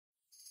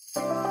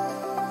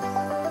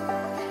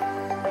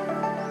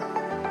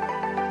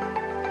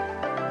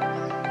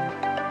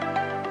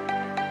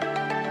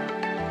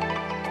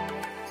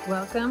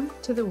Welcome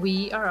to the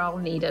We Are All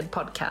Needed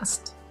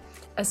podcast,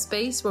 a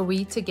space where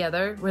we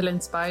together will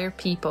inspire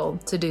people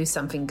to do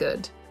something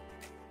good.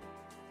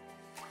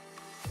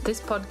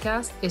 This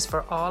podcast is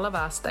for all of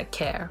us that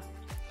care.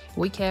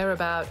 We care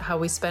about how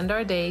we spend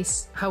our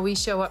days, how we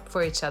show up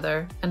for each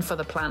other and for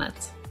the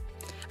planet.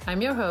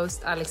 I'm your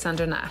host,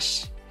 Alexandra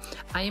Nash.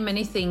 I am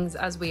many things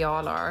as we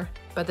all are,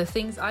 but the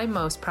things I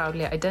most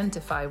proudly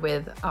identify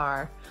with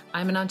are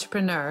I'm an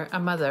entrepreneur, a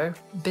mother,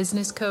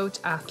 business coach,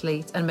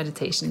 athlete, and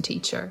meditation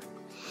teacher.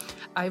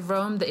 I've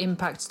roamed the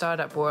impact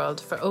startup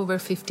world for over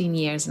 15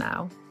 years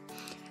now,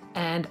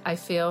 and I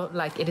feel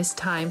like it is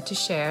time to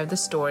share the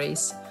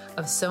stories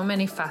of so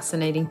many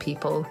fascinating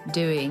people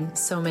doing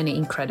so many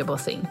incredible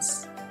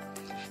things.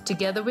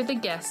 Together with the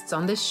guests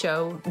on this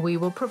show, we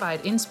will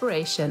provide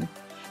inspiration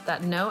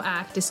that no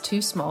act is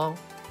too small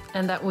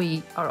and that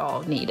we are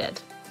all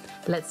needed.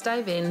 Let's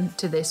dive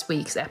into this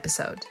week's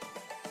episode.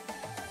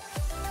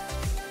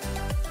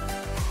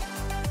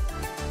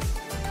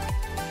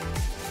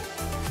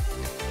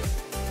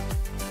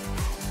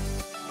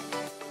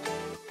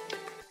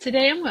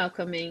 Today I'm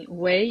welcoming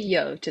Weh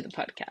Yeoh to the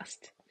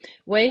podcast.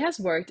 Weh has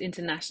worked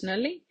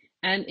internationally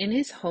and in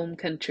his home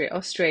country,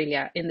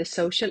 Australia, in the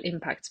social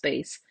impact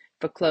space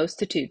for close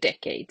to 2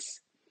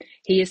 decades.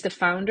 He is the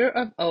founder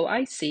of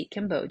OIC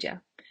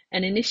Cambodia,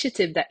 an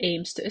initiative that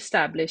aims to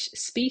establish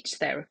speech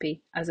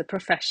therapy as a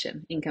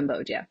profession in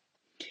Cambodia.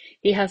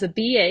 He has a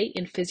BA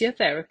in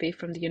physiotherapy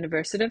from the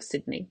University of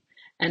Sydney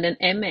and an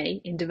MA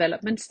in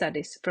development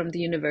studies from the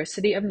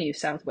University of New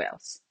South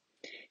Wales.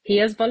 He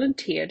has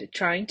volunteered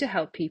trying to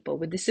help people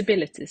with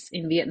disabilities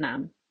in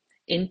Vietnam,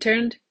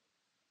 interned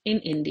in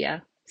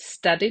India,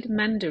 studied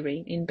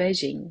Mandarin in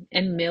Beijing,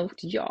 and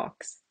milked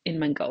yaks in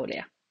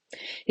Mongolia.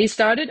 He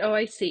started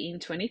OIC in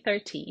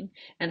 2013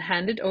 and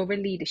handed over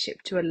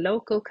leadership to a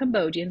local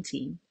Cambodian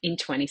team in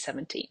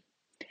 2017.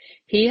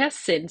 He has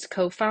since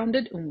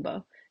co-founded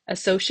Umbo, a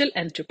social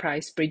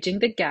enterprise bridging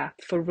the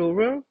gap for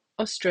rural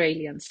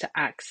Australians to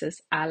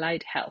access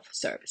allied health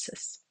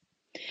services.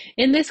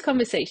 In this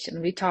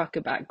conversation, we talk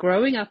about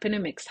growing up in a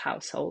mixed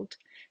household,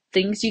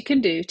 things you can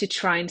do to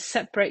try and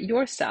separate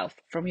yourself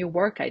from your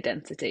work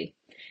identity,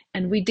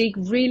 and we dig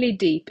really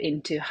deep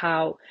into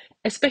how,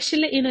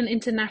 especially in an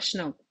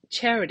international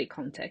charity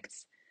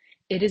context,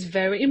 it is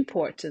very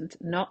important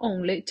not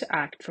only to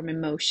act from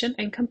emotion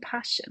and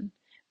compassion,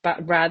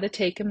 but rather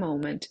take a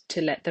moment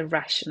to let the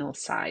rational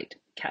side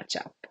catch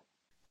up.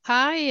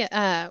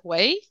 Hi,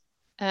 Weh,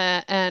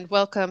 and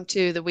welcome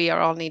to the We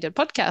Are All Needed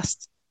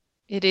podcast.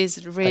 It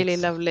is really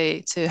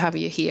lovely to have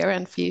you here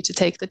and for you to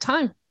take the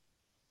time.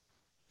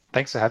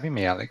 Thanks for having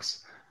me,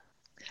 Alex.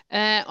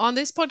 On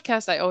this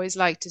podcast, I always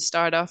like to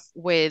start off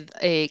with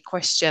a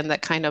question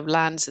that kind of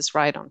lands us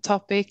right on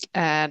topic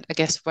and I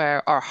guess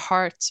where our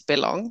hearts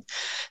belong.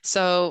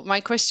 So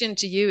my question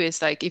to you is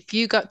like, if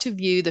you got to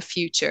view the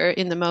future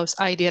in the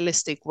most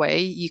idealistic way,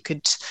 you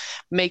could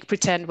make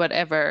pretend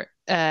whatever,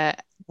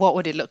 what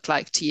would it look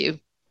like to you?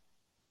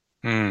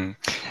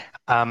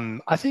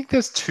 I think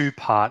there's 2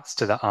 parts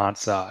to the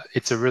answer.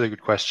 It's a really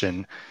good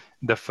question.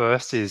 The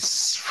first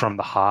is from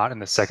the heart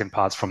and the second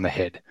part's from the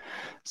head.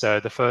 So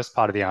the first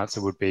part of the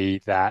answer would be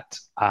that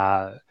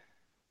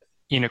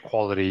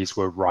inequalities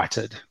were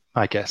righted,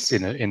 I guess,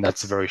 in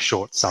that's a very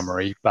short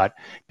summary. But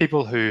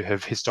people who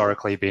have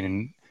historically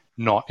been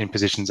not in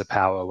positions of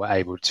power were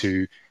able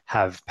to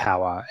have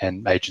power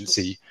and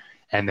agency.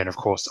 And then, of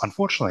course,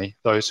 unfortunately,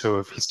 those who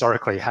have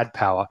historically had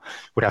power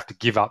would have to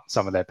give up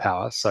some of their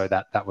power so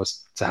that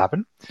was to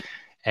happen.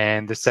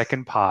 And the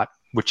second part,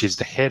 which is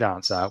the head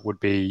answer,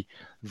 would be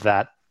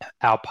that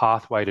our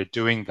pathway to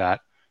doing that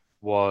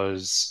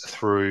was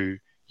through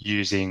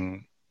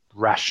using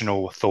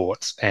rational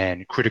thoughts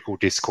and critical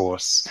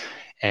discourse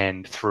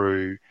and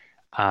through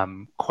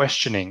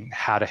questioning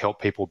how to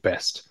help people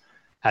best,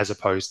 as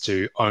opposed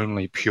to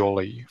only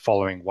purely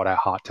following what our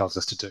heart tells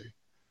us to do.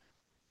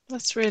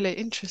 That's really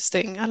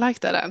interesting. I like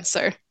that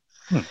answer.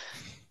 All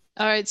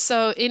right.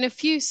 So in a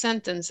few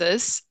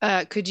sentences,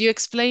 could you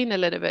explain a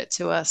little bit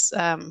to us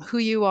who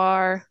you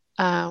are,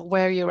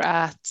 where you're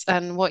at,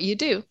 and what you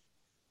do?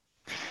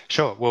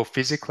 Sure. Well,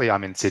 physically,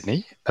 I'm in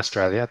Sydney,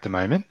 Australia at the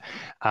moment.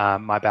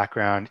 My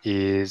background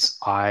is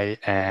I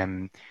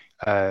am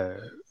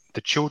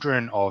the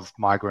children of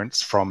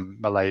migrants from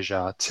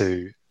Malaysia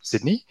to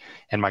Sydney,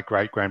 and my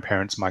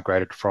great-grandparents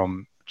migrated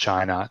from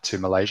China to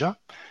Malaysia.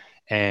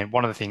 And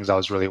one of the things I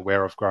was really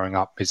aware of growing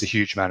up is a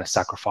huge amount of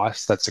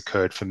sacrifice that's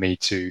occurred for me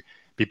to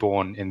be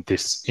born in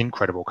this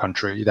incredible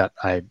country that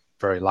I'm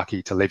very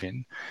lucky to live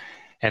in.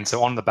 And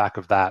so on the back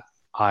of that,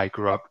 I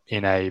grew up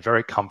in a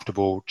very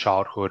comfortable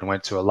childhood and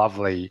went to a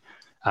lovely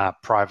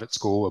private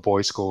school, a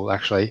boys' school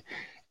actually,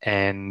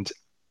 and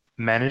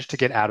managed to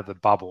get out of the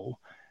bubble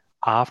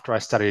after I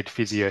studied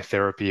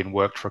physiotherapy and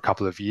worked for a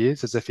couple of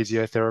years as a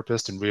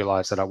physiotherapist and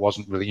realized that I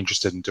wasn't really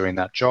interested in doing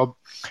that job.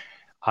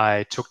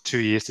 I took 2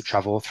 years to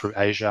travel through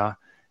Asia,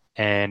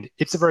 and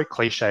it's a very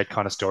cliched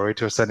kind of story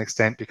to a certain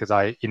extent because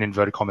I, in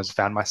inverted commas,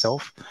 found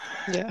myself.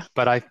 Yeah.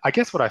 But I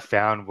guess what I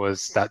found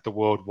was that the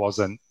world was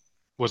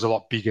a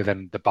lot bigger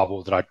than the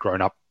bubble that I'd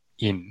grown up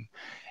in.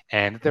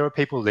 And there were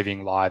people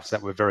living lives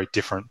that were very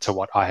different to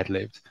what I had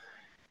lived.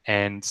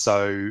 And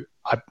so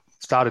I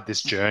started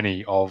this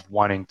journey of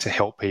wanting to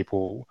help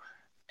people.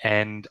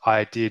 And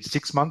I did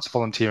 6 months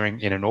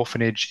volunteering in an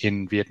orphanage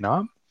in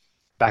Vietnam.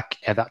 Back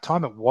at that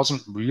time, it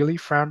wasn't really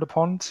frowned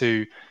upon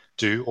to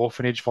do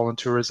orphanage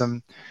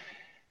volunteerism.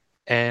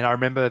 And I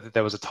remember that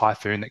there was a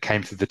typhoon that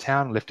came through the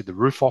town, lifted the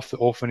roof off the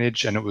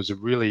orphanage, and it was a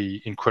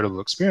really incredible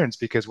experience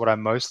because what I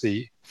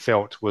mostly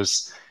felt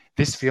was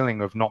this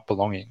feeling of not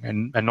belonging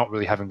and not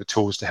really having the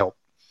tools to help.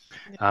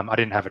 I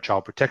didn't have a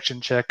child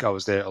protection check. I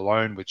was there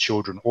alone with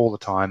children all the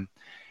time,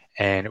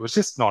 and it was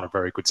just not a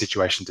very good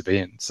situation to be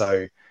in.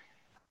 So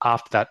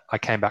after that, I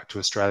came back to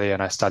Australia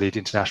and I studied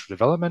international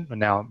development, and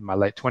now in my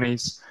late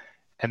 20s.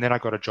 And then I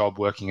got a job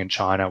working in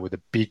China with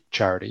a big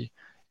charity.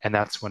 And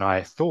that's when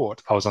I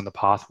thought I was on the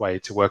pathway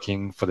to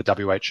working for the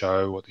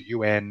WHO or the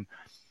UN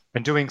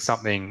and doing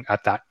something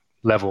at that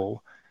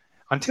level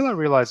until I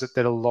realized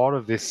that a lot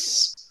of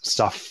this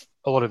stuff,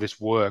 a lot of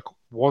this work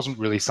wasn't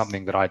really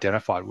something that I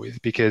identified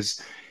with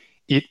because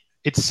it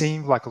it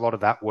seemed like a lot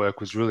of that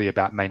work was really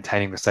about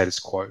maintaining the status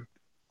quo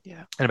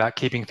Yeah. and about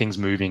keeping things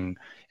moving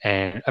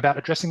and about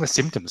addressing the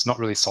symptoms, not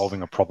really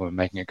solving a problem and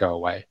making it go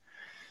away.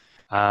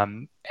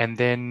 And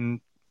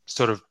then,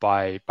 sort of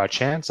by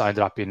chance, I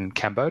ended up in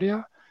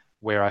Cambodia,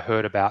 where I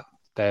heard about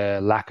the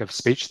lack of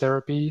speech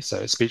therapy.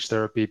 So, speech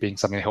therapy being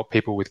something to help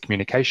people with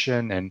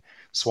communication and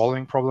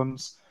swallowing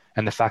problems,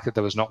 and the fact that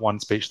there was not one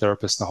speech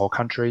therapist in the whole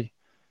country.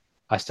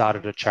 I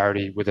started a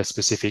charity with a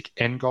specific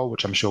end goal,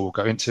 which I'm sure we'll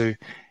go into.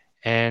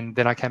 And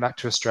then I came back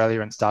to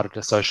Australia and started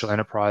a social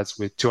enterprise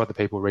with two other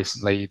people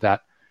recently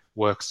that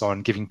works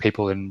on giving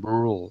people in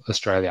rural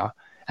Australia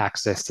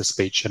access to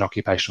speech and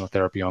occupational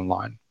therapy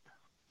online.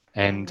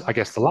 Oh, And I wow.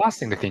 guess the last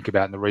thing to think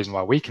about, and the reason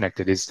why we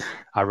connected, is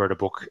I wrote a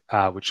book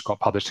which got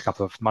published a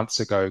couple of months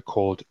ago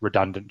called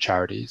Redundant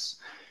Charities,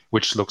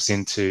 which looks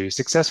into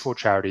successful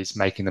charities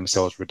making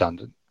themselves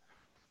redundant.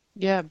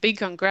 Yeah, big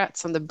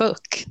congrats on the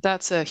book.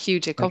 That's a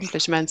huge Thanks.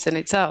 accomplishment in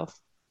itself.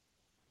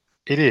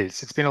 It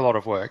is. It's been a lot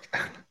of work.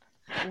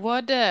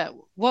 What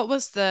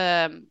was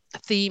the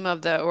theme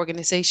of the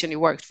organization you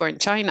worked for in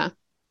China?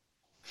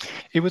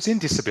 It was in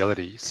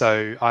disability.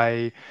 So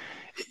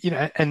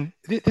and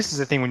this is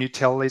the thing when you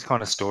tell these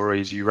kind of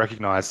stories, you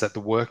recognize that the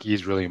work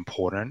is really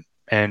important.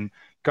 And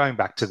going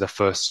back to the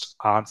first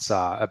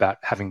answer about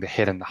having the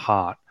head and the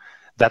heart,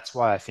 that's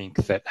why I think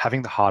that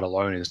having the heart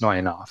alone is not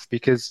enough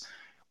because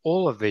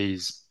all of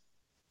these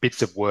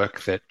bits of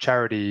work that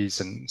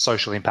charities and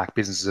social impact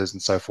businesses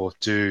and so forth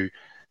do,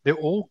 they're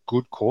all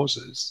good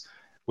causes.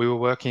 We were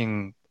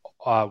working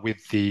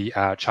with the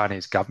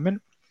Chinese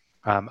government.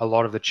 A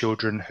lot of the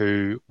children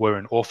who were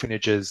in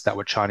orphanages that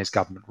were Chinese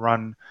government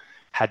run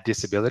had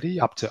disability,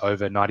 up to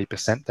over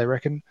 90%, they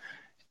reckon.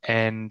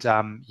 And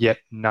yet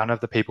none of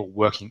the people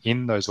working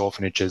in those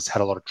orphanages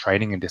had a lot of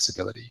training in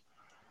disability.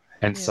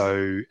 And Yeah.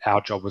 so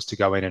our job was to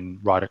go in and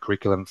write a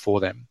curriculum for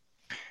them.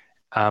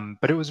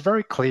 But it was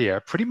very clear,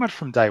 pretty much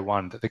from day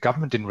one, that the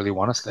government didn't really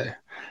want us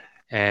there.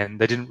 And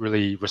they didn't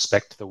really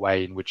respect the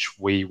way in which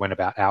we went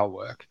about our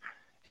work.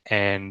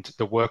 And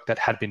the work that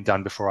had been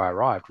done before I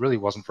arrived really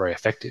wasn't very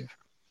effective.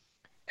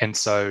 And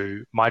so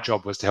my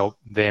job was to help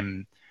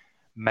them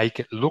make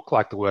it look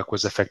like the work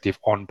was effective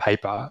on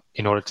paper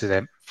in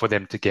order for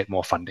them to get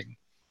more funding,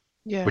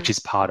 Yeah. which is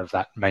part of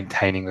that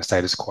maintaining the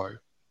status quo.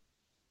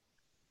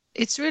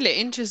 It's really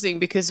interesting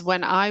because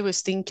when I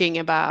was thinking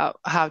about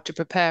how to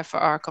prepare for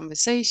our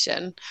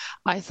conversation,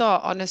 I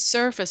thought on a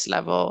surface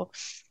level,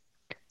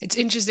 it's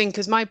interesting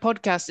because my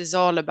podcast is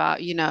all about,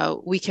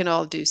 we can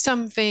all do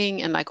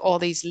something and like all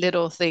these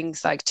little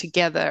things like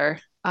together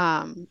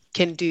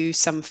can do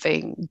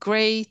something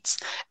great.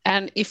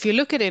 And if you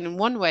look at it in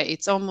one way,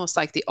 it's almost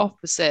like the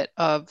opposite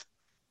of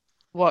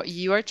what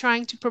you are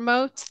trying to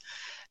promote,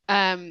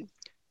 um,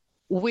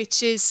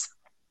 which is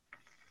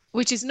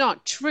which is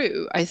not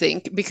true, I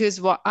think, because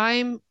what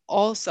I'm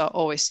also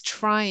always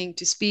trying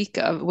to speak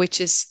of,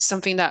 which is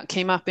something that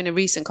came up in a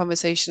recent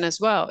conversation as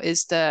well,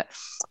 is the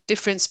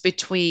difference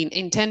between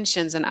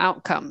intentions and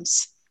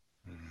outcomes.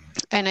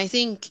 And I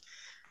think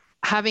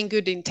having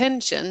good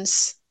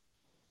intentions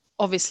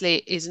obviously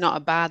is not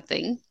a bad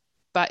thing,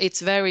 but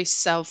it's very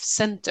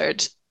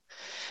self-centered.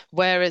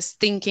 Whereas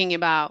thinking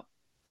about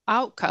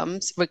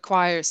outcomes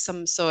requires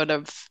some sort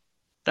of,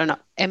 I don't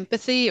know,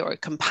 empathy or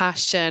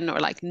compassion or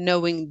like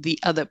knowing the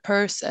other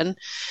person,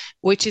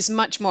 which is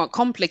much more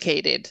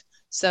complicated.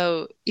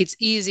 So it's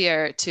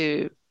easier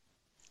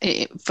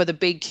for the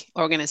big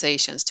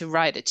organizations to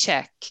write a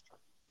check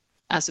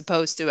as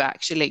opposed to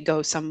actually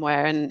go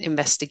somewhere and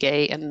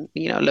investigate and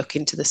look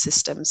into the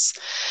systems.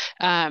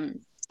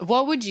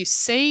 What would you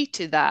say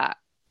to that?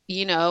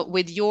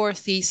 With your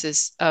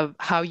thesis of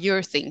how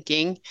you're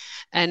thinking,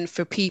 and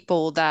for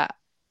people that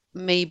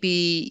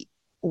maybe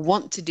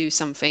want to do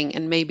something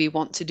and maybe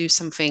want to do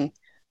something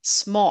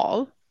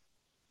small,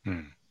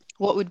 Hmm.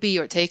 what would be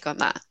your take on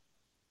that?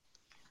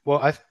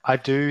 Well, I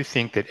do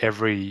think that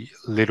every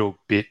little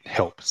bit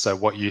helps. So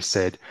what you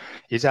said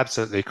is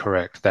absolutely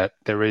correct, that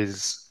there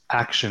is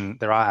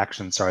there are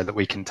actions, sorry, that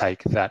we can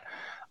take that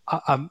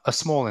are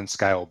small in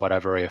scale but are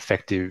very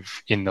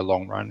effective in the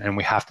long run, and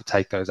we have to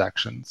take those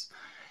actions.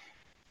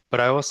 But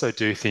I also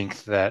do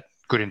think that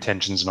good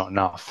intentions are not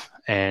enough.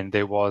 And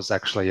there was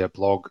actually a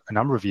blog a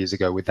number of years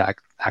ago with that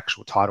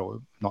actual title.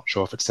 I'm not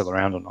sure if it's still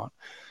around or not.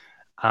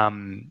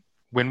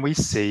 When we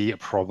see a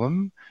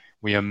problem,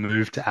 we are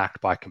moved to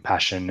act by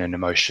compassion and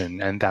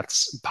emotion, and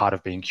that's part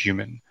of being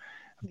human.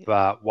 Yeah.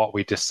 But what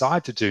we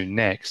decide to do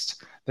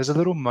next, there's a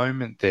little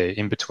moment there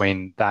in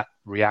between that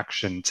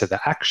reaction to the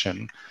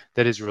action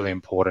that is really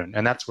important.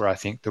 And that's where I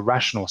think the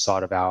rational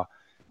side of our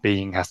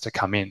being has to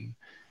come in,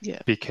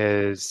 Yeah.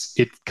 because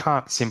it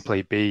can't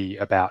simply be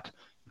about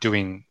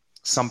doing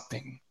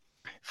something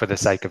for the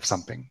sake of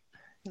something.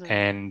 No.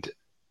 And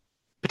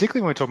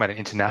particularly when we talk about an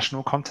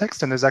international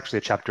context, and there's actually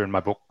a chapter in my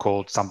book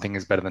called Something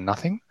is Better Than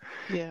Nothing,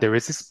 Yeah. there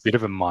is this bit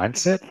of a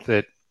mindset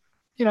that,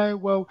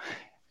 well,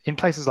 in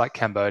places like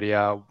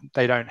Cambodia,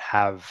 they don't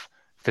have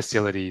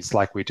facilities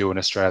like we do in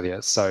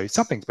Australia. So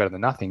something's better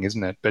than nothing,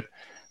 isn't it? But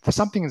the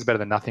something is better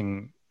than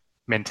nothing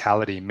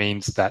mentality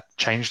means that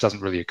change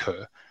doesn't really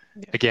occur.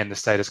 Yeah. Again, the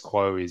status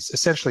quo is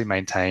essentially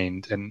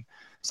maintained. And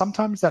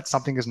sometimes that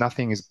something is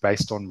nothing is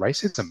based on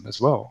racism as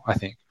well, I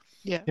think.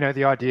 Yeah.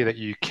 The idea that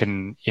you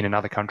can, in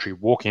another country,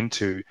 walk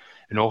into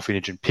an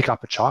orphanage and pick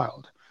up a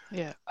child.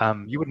 Yeah.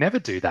 You would never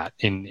do that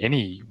in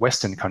any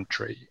Western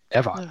country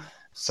ever. No.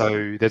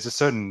 So there's a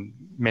certain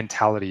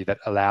mentality that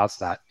allows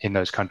that in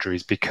those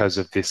countries because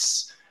of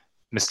this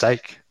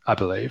mistake, I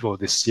believe, or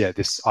this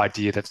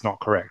idea that's not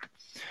correct.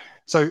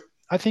 So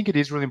I think it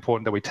is really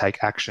important that we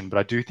take action, but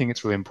I do think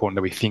it's really important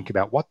that we think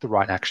about what the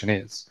right action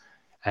is.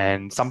 Yeah.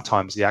 And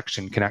sometimes the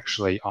action can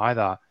actually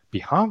either be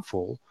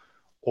harmful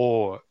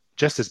or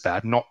just as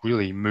bad, not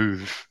really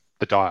move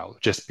the dial,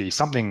 just be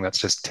something that's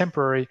just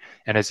temporary.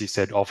 And as you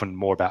said, often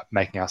more about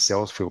making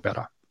ourselves feel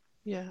better.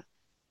 Yeah.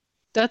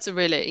 That's a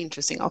really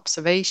interesting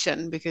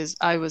observation because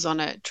I was on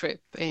a trip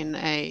in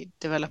a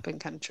developing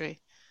country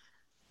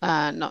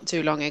not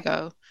too long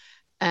ago,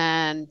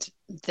 and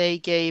they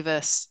gave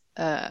us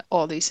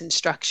all these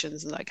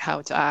instructions like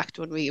how to act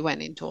when we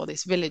went into all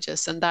these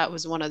villages, and that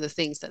was one of the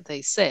things that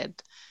they said.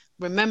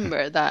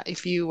 Remember that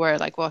if you were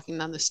like walking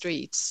down the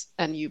streets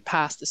and you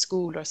passed a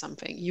school or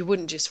something, you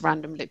wouldn't just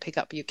randomly pick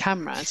up your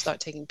camera and start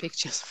taking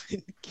pictures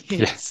with the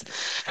Yeah. kids.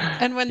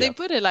 And when they Yeah.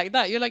 put it like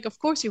that, you're like, of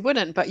course you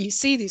wouldn't, but you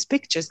see these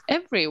pictures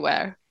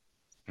everywhere,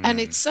 and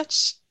Mm.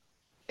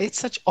 it's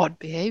such odd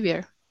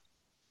behavior.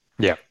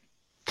 Yeah.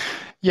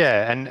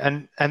 Yeah.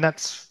 And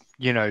that's,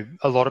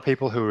 a lot of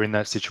people who are in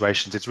those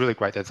situations, it's really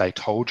great that they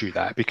told you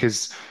that,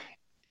 because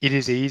it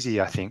is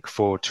easy, I think,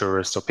 for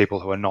tourists or people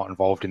who are not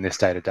involved in this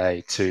day to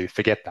day to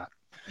forget that.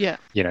 Yeah.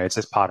 It's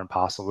just part and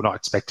parcel. We're not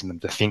expecting them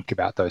to think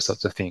about those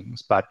sorts of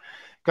things. But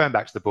going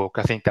back to the book,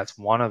 I think that's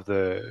one of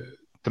the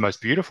most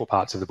beautiful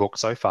parts of the book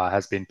so far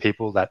has been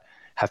people that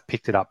have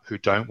picked it up who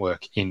don't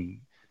work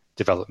in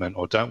development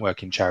or don't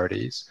work in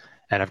charities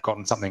and have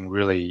gotten something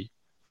really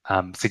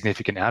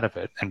significant out of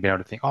it and been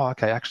able to think, oh,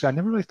 okay, actually, I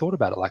never really thought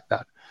about it like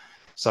that.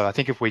 So I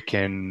think if we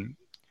can,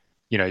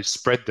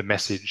 spread the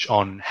message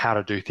on how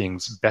to do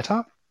things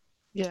better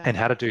Yeah. and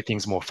how to do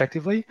things more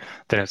effectively,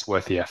 then it's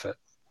worth the effort.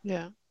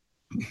 Yeah.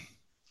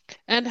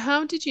 And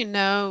how did you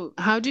know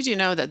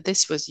that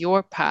this was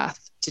your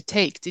path to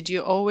take? Did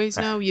you always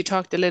know? You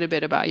talked a little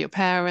bit about your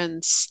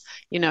parents,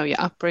 your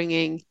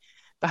upbringing,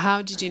 but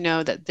how did you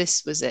know that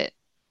this was it?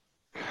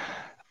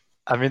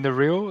 I mean, the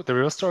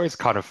real story is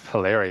kind of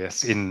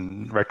hilarious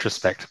in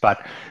retrospect,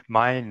 but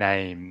my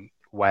name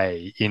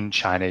Wei in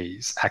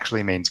Chinese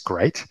actually means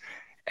great,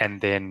 and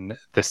then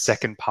the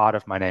second part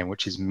of my name,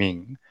 which is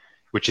Ming,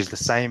 which is the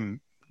same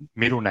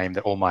middle name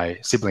that all my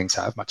siblings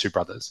have, my two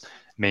brothers,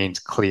 means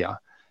clear.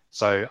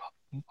 So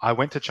I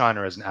went to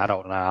China as an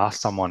adult and I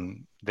asked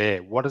someone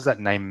there, what does that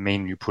name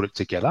mean? You put it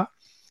together,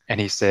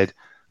 and he said,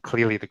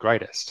 clearly the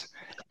greatest.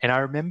 And I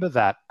remember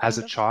that I as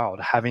a love child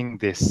having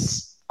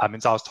this. I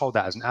mean, so I was told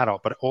that as an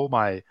adult, but all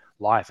my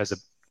life as a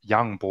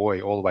young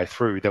boy, all the way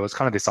through, there was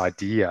kind of this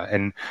idea.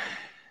 And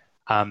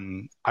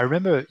I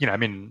remember, I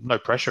mean, no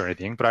pressure or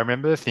anything, but I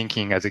remember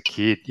thinking as a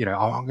kid, oh,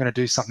 I'm going to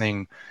do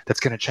something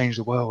that's going to change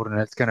the world. And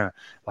it's going to,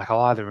 like,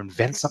 I'll either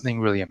invent something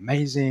really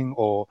amazing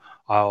or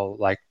I'll,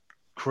 like,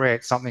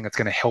 create something that's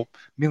going to help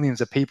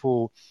millions of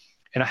people.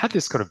 And I had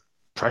this kind of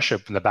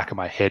pressure in the back of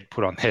my head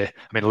put on there.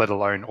 I mean, let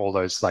alone all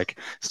those, like,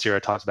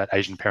 stereotypes about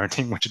Asian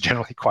parenting, which are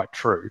generally quite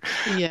true.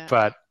 it. Yeah.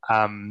 But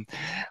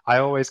I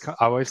always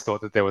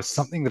thought that there was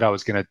something that I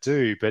was going to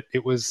do, but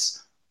it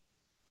was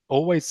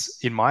always,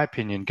 in my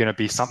opinion, going to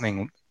be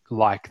something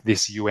like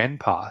this UN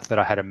path that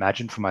I had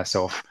imagined for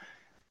myself,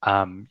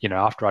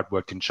 after I'd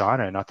worked in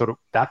China. And I thought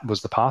that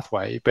was the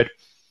pathway. But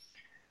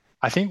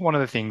I think one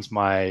of the things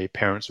my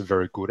parents were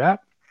very good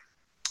at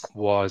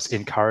was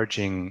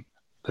encouraging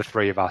the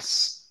three of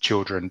us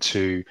children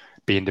to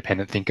be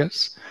independent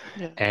thinkers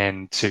Yeah.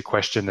 and to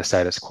question the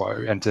status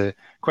quo and to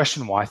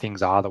question why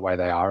things are the way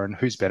they are and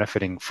who's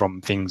benefiting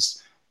from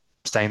things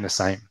staying the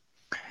same.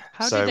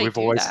 How did So they we've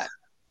do always, that?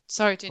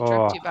 Sorry to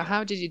interrupt oh, you, but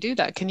how did you do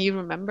that? Can you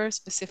remember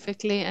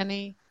specifically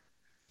any?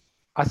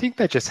 I think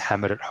they just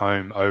hammered it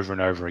home over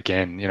and over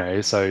again, you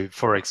know. So,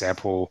 for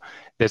example,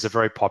 there's a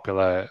very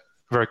popular,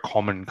 very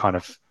common kind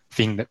of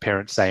thing that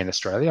parents say in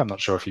Australia. I'm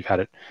not sure if you've had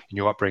it in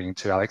your upbringing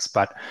too, Alex,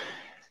 but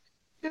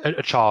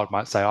a child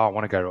might say, "Oh, I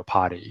want to go to a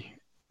party."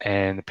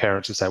 And the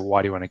parents would say, well,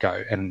 "Why do you want to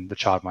go?" And the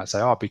child might say,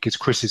 "Oh, because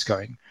Chris is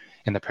going."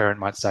 And the parent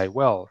might say,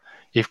 "Well,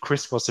 if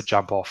Chris was to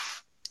jump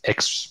off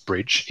X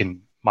bridge,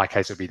 in my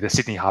case, it would be the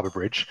Sydney Harbour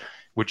Bridge,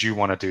 would you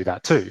want to do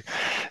that too?"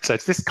 So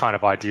it's this kind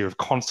of idea of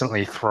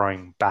constantly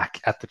throwing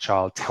back at the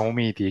child, tell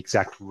me the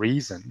exact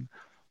reason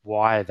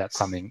why that's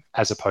something,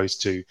 as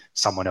opposed to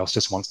someone else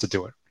just wants to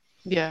do it.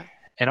 Yeah.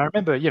 And I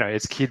remember, you know,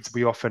 as kids,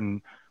 we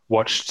often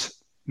watched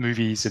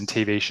movies and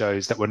TV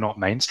shows that were not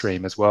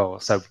mainstream as well.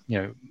 So, you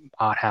know,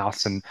 art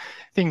house and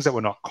things that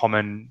were not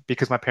common,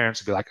 because my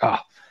parents would be like, oh,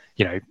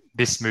 you know,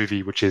 this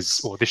movie, which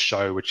is, or this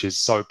show, which is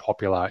so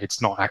popular,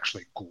 it's not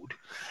actually good.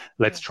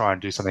 Let's Yeah. try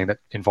and do something that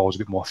involves a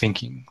bit more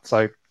thinking.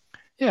 So,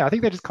 yeah, I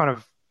think they're just kind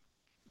of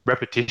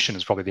repetition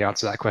is probably the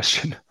answer to that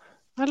question.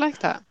 I like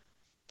that.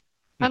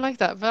 I like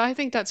that. But I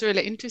think that's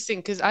really interesting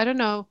because I don't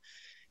know,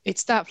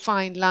 it's that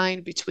fine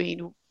line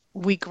between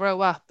we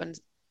grow up and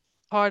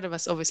part of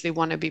us obviously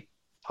want to be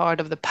part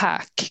of the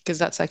pack because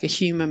that's like a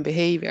human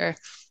behavior.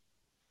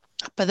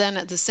 But then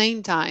at the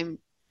same time,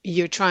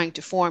 you're trying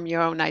to form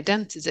your own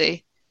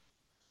identity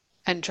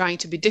and trying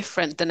to be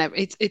different than ever.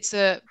 It, it's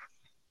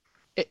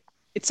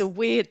a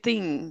weird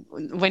thing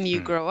when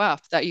you Mm. grow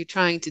up that you're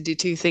trying to do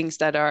two things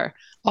that are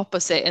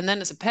opposite. And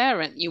then as a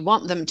parent, you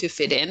want them to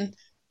fit in,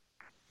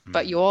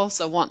 but you Mm.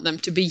 also want them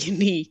to be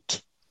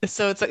unique.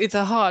 So it's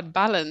a hard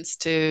balance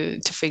to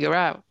figure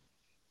out.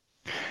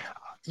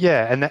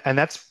 Yeah, and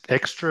that's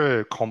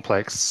extra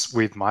complex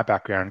with my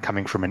background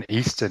coming from an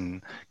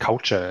Eastern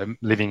culture,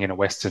 living in a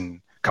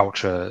Western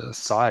culture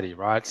society,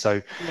 right?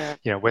 So, Yeah.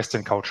 you know,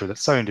 Western culture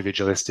that's so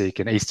individualistic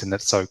and Eastern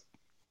that's so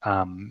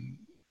um,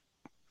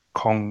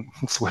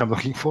 what's the word I'm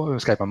looking for? It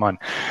escaped my mind.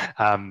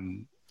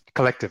 Um,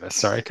 collectivist,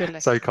 sorry.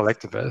 So Collectivist.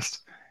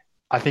 collectivist.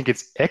 I think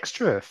it's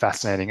extra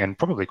fascinating and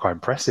probably quite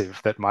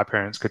impressive that my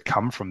parents could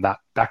come from that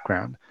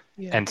background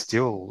Yeah. and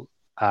still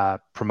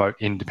promote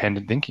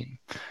independent thinking.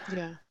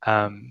 Yeah.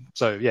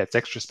 So yeah, it's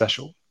extra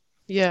special.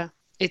 Yeah.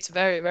 It's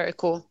very, very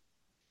cool.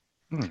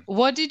 Hmm.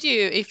 What did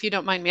you, if you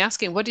don't mind me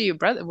asking, what do your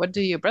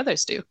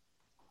brothers do?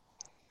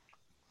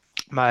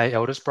 My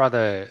eldest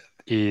brother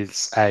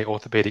is a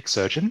orthopedic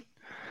surgeon.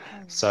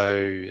 Mm. So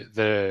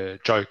the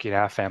joke in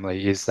our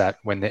family is that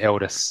when the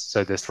eldest,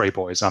 so there's three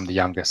boys, I'm the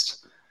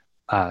youngest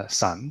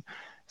son.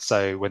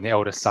 So when the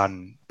eldest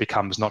son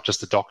becomes not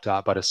just a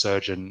doctor but a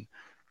surgeon,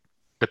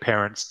 the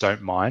parents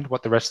don't mind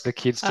what the rest of the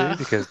kids do Uh,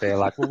 because they're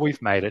like, well,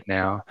 we've made it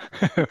now.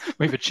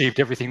 We've achieved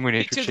everything we he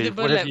need to took the achieve.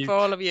 What have bullet you? for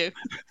all of you.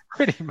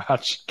 Pretty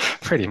much,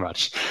 pretty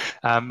much.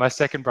 My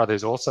second brother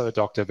is also a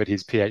doctor, but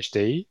he's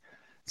PhD,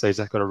 so he's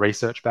got a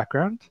research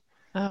background.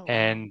 Oh, wow.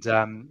 And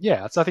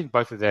yeah, so I think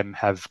both of them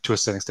have, to a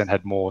certain extent,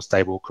 had more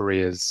stable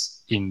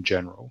careers in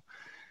general.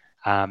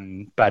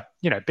 But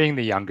you know, being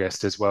the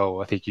youngest as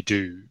well, I think you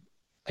do.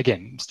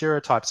 Again,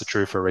 stereotypes are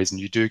true for a reason.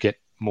 You do get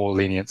more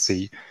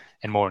leniency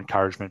and more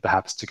encouragement,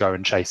 perhaps, to go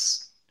and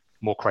chase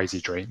more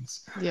crazy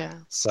dreams. Yeah.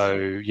 So,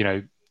 you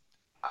know,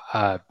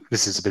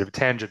 this is a bit of a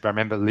tangent, but I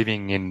remember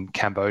living in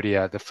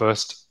Cambodia, the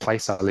first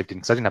place I lived in,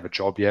 because I didn't have a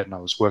job yet, and I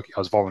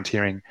was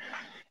volunteering,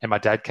 and my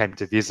dad came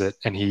to visit,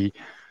 and he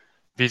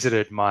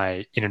visited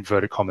my, in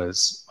inverted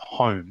commas,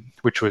 home,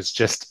 which was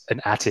just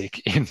an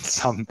attic in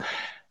some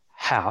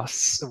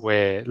house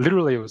where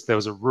literally there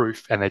was a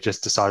roof, and they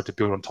just decided to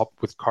build on top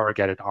with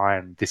corrugated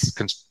iron this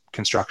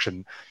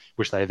construction,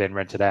 which they then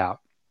rented out.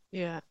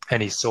 Yeah.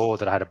 And he saw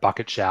that I had a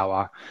bucket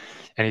shower,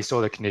 and he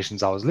saw the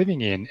conditions I was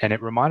living in, and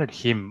it reminded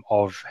him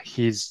of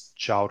his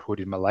childhood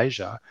in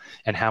Malaysia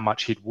and how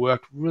much he'd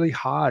worked really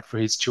hard for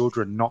his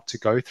children not to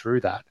go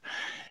through that.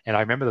 And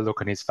I remember the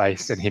look on his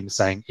face and him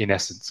saying, in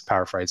essence,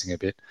 paraphrasing a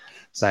bit,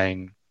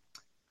 saying,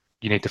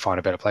 you need to find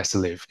a better place to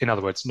live. In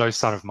other words, no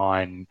son of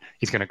mine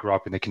is going to grow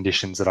up in the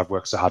conditions that I've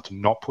worked so hard to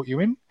not put you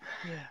in.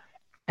 Yeah.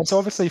 And so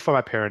obviously for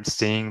my parents,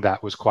 seeing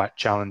that was quite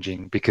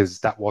challenging because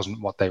that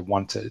wasn't what they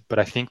wanted. But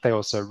I think they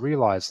also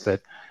realized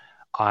that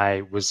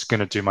I was going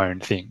to do my own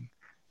thing.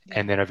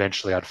 And Yeah. then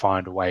eventually I'd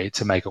find a way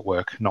to make it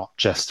work, not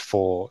just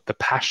for the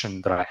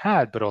passion that I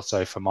had, but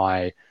also for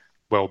my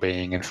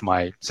well-being and for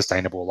my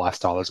sustainable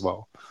lifestyle as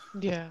well.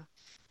 Yeah.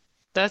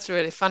 That's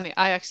really funny.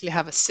 I actually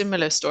have a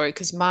similar story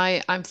because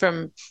my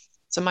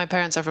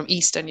parents are from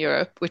Eastern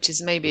Europe, which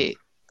is maybe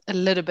a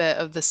little bit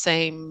of the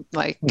same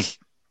Mm. like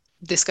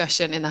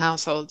discussion in the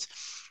household.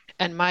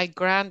 And my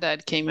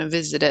granddad came and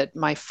visited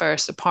my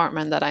first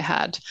apartment that I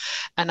had,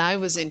 and I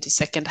was into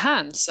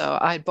secondhand. So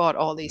I bought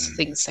all these Mm.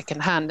 things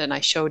secondhand, and I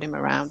showed him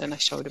around, and I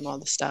showed him all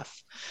the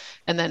stuff.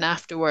 And then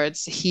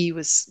afterwards, he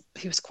was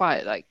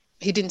quite like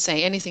he didn't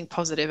say anything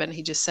positive, and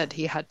he just said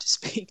he had to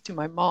speak to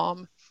my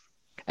mom.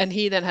 And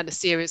he then had a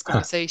serious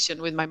Huh.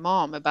 conversation with my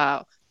mom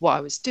about what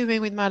I was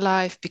doing with my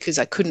life because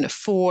I couldn't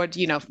afford,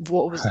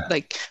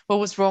 what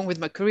was wrong with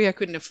my career. I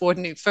couldn't afford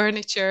new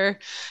furniture.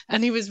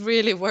 And he was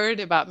really worried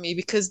about me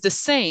because the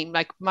same,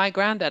 like my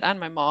granddad and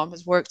my mom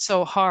has worked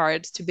so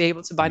hard to be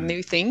able to buy Mm.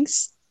 new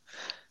things.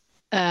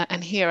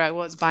 And here I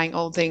was buying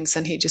old things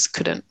and he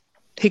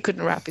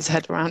couldn't wrap his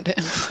head around it.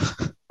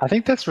 I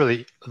think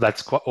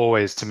that's quite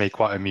always to me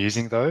quite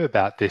amusing though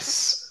about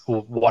this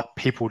what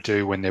people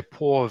do when they're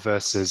poor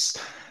versus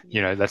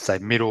Yeah. let's say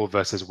middle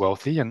versus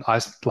wealthy. And I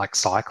like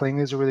cycling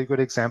is a really good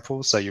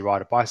example. So you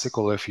ride a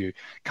bicycle if you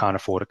can't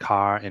afford a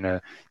car in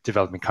a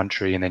developing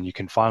country, and then you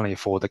can finally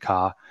afford the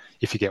car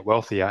if you get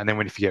wealthier. And then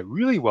if you get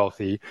really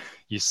wealthy,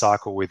 you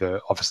cycle with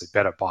a obviously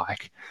better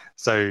bike.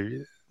 So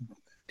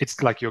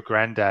it's like your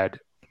granddad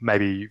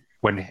maybe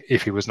when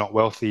if he was not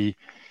wealthy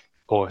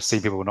or see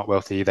people who are not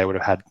wealthy, they would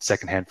have had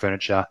secondhand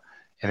furniture,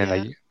 and then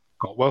Yeah. they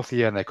got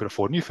wealthier and they could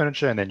afford new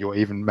furniture, and then you're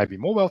even maybe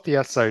more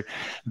wealthier. So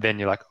then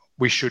you're like,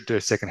 we should do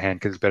secondhand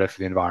because it's better for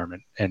the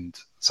environment and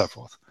so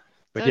forth.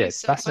 But That yeah, is it's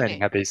so fascinating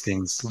funny. how these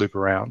things loop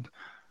around.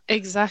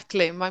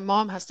 Exactly. My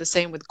mom has the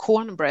same with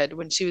cornbread.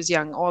 When she was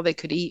young, all they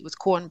could eat was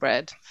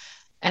cornbread.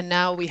 And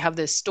now we have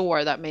this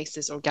store that makes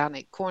this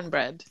organic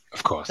cornbread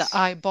Of that course.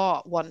 I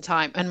bought one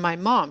time. And my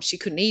mom, she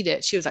couldn't eat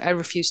it. She was like, I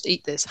refuse to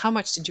eat this. How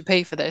much did you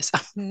pay for this?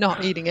 I'm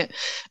not eating it.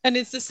 And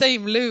it's the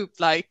same loop.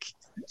 Like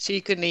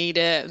she couldn't eat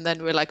it. And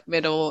then we're like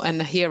middle.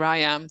 And here I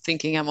am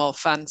thinking I'm all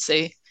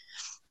fancy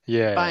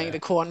buying Yeah. the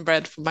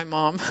cornbread for my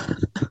mom.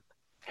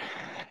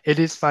 It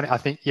is funny. I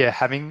think, yeah,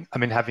 having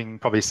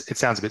probably, it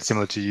sounds a bit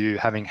similar to you,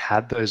 having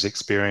had those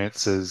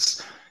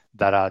experiences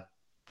that are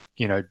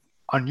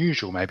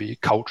unusual maybe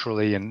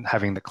culturally and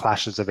having the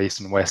clashes of East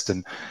and West.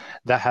 And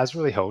that has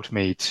really helped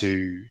me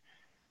to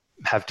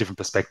have different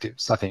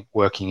perspectives, I think,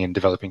 working in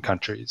developing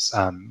countries.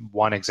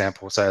 One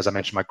example, so as I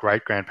mentioned, my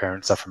great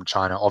grandparents are from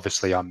China.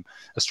 Obviously, I'm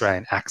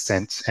Australian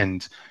accent,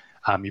 and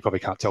you probably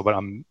can't tell, but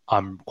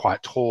I'm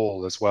quite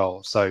tall as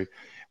well. So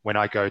when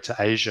I go to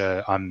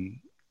Asia,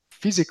 I'm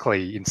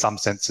physically, in some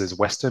senses,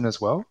 Western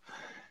as well.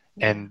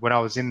 Yeah. And when I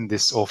was in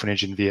this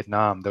orphanage in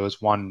Vietnam, there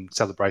was one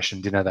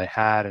celebration dinner they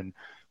had, and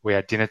we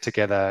had dinner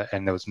together,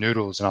 and there was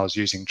noodles, and I was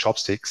using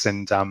chopsticks.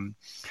 And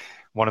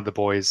one of the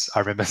boys, I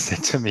remember,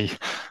 said to me,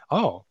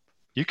 "Oh,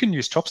 you can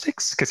use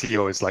chopsticks?" Because he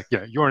always like,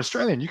 you're an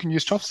Australian, you can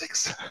use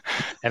chopsticks.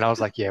 And I was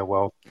like, yeah,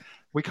 well,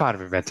 we kind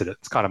of invented it.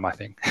 It's kind of my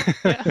thing.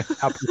 Yeah.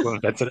 How people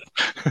invented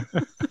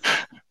it.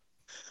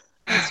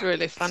 That's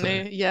really So,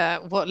 funny. Yeah,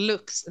 what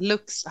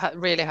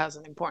really has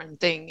an important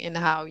thing in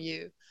how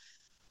you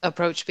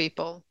approach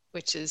people,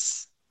 which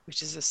is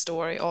a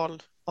story all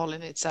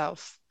in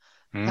itself.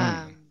 mm,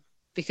 Um,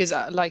 because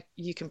like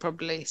you can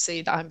probably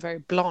see that I'm very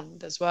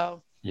blonde as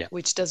well, yeah.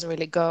 which doesn't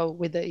really go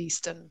with the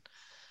Eastern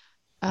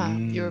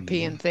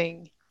European Mm,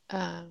 thing,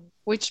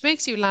 which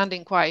makes you land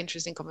in quite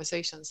interesting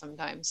conversations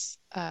sometimes.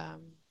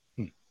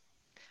 mm,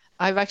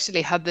 I've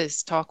actually had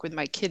this talk with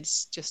my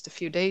kids just a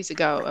few days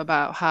ago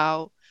about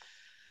how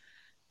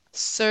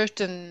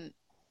certain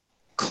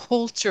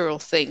cultural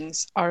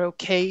things are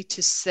okay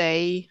to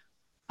say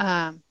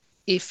um,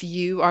 if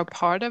you are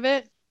part of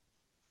it,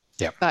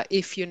 yeah. but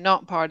if you're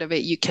not part of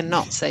it, you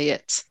cannot say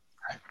it.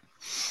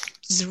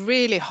 It's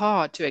really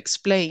hard to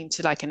explain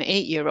to like an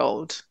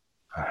 8-year-old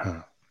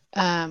Uh-huh.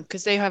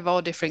 because they have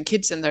all different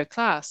kids in their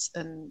class.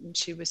 And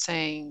she was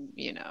saying,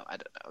 I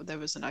don't know, there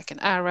was like an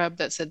Arab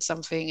that said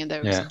something, and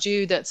there was a Yeah.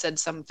 Jew that said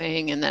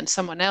something, and then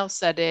someone else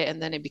said it,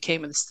 and then it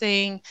became this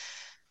thing.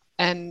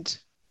 And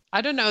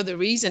I don't know the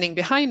reasoning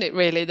behind it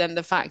really, than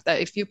the fact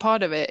that if you're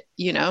part of it,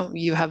 you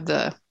have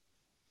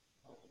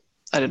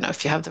I don't know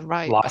if you have the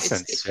right, but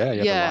License. Yeah, you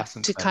have the yeah,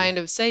 license to maybe. kind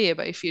of say it.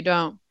 But if you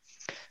don't,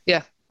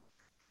 yeah.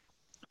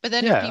 But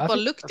then if Yeah, I people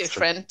think look that's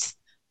true. different,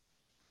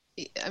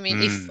 I mean,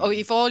 Mm,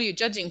 if all you're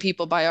judging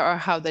people by are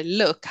how they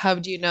look, how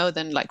do you know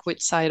then like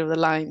which side of the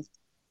line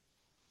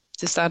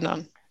to stand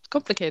on?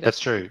 Complicated. that's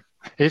true.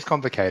 It is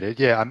complicated.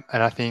 Yeah.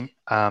 And I think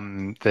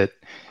that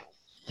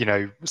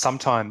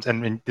sometimes,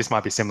 and this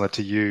might be similar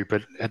to you,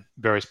 but at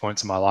various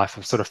points in my life,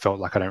 I've sort of felt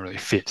like I don't really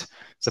fit.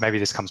 So maybe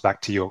this comes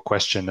back to your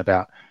question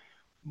about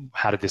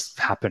how did this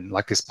happen,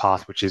 like this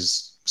path, which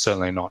is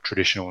certainly not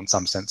traditional in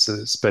some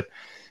senses. But,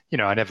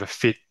 I never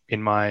fit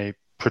in my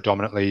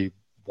predominantly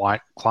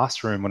white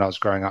classroom when I was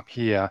growing up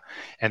here.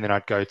 And then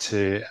I'd go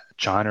to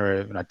China,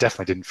 and I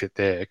definitely didn't fit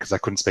there because I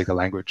couldn't speak the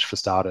language for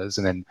starters.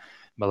 And then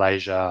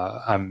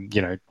Malaysia,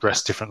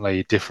 dressed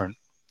differently, different.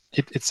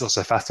 It's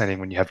also fascinating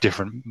when you have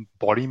different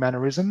body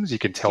mannerisms. You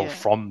can tell Yeah.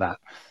 from that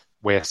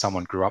where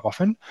someone grew up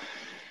often.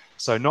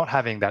 So not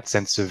having that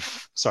sense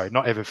of, sorry,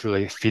 not ever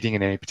fully fitting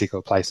in any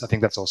particular place, I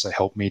think that's also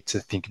helped me to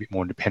think a bit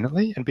more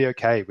independently and be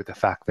okay with the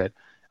fact that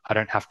I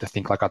don't have to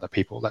think like other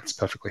people. That's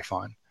perfectly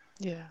fine.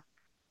 Yeah.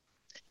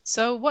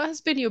 So what has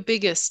been your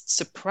biggest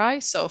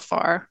surprise so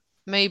far?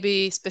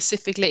 Maybe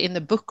specifically in the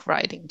book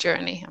writing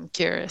journey. I'm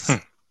curious.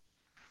 Hmm.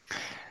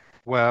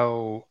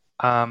 Well,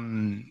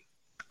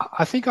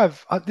 I think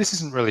this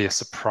isn't really a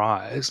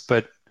surprise,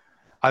 but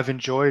I've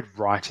enjoyed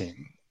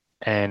writing,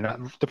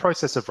 and the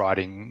process of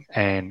writing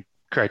and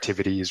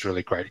creativity is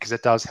really great because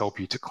it does help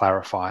you to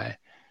clarify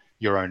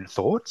your own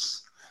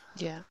thoughts.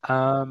 Yeah.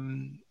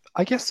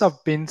 I guess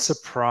I've been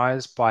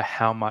surprised by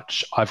how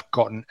much I've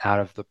gotten out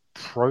of the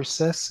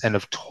process and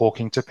of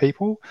talking to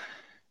people.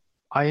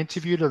 I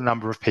interviewed a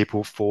number of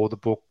people for the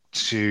book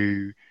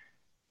to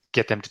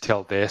get them to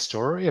tell their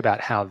story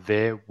about how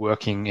they're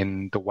working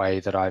in the way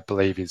that I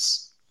believe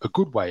is a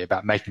good way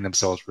about making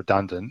themselves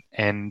redundant.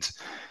 And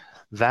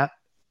that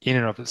in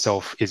and of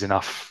itself is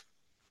enough,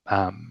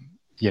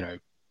 you know,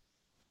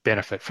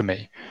 benefit for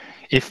me.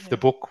 If the Yeah.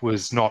 book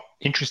was not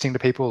interesting to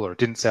people, or it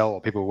didn't sell,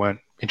 or people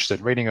weren't interested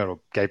in reading it, or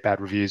gave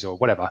bad reviews, or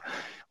whatever,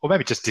 or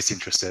maybe just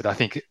disinterested, I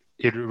think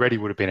it already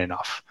would have been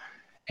enough.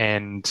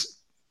 And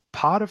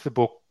part of the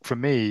book for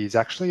me is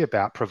actually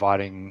about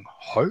providing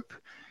hope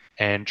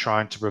and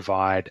trying to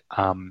provide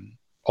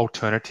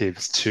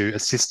alternatives to a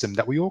system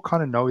that we all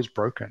kind of know is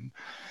broken.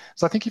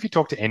 So I think if you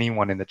talk to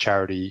anyone in the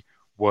charity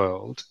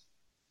world,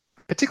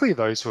 particularly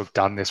those who have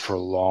done this for a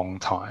long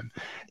time,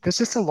 there's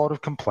just a lot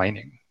of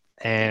complaining,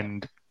 Yeah.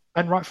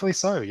 and rightfully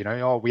so.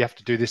 Oh, we have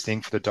to do this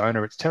thing for the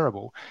donor, it's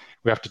terrible.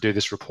 We have to do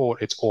this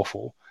report, it's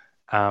awful.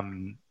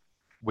 Um,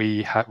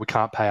 we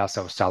can't pay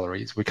ourselves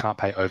salaries, we can't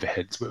pay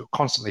overheads. We're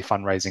constantly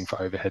fundraising for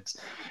overheads.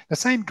 The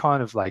same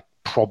kind of like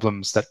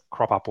problems that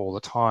crop up all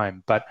the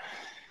time. But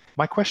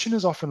my question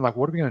is often like,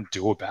 what are we going to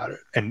do about it?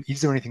 And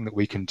is there anything that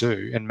we can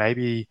do? And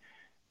maybe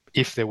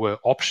if there were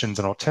options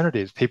and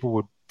alternatives, people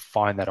would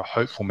find that a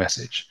hopeful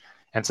message.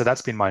 And so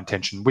that's been my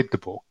intention with the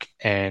book.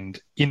 And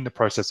in the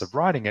process of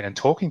writing it and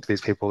talking to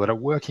these people that are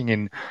working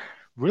in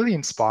really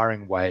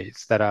inspiring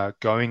ways that are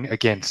going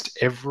against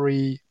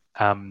every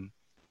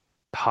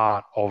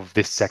part of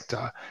this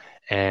sector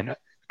and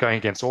going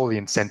against all the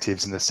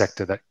incentives in the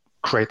sector that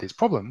create these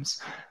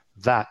problems,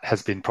 that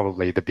has been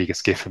probably the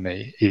biggest gift for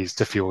me, is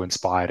to feel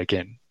inspired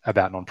again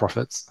about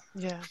nonprofits.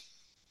 Yeah.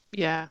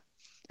 Yeah.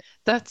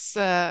 That's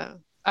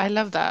I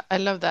love that. I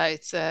love that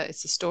it's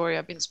a story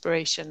of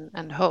inspiration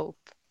and hope.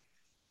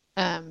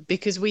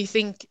 Because we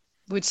think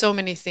with so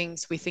many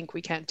things we think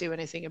we can't do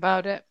anything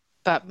about it,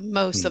 but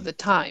most of Mm, the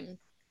time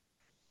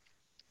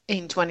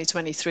in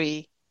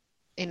 2023,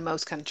 in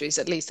most countries,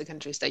 at least the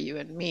countries that you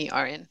and me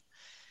are in,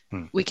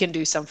 mm, we can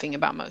do something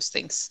about most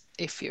things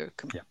if you're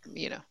yeah,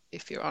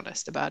 if you're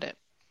honest about it.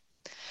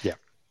 yeah.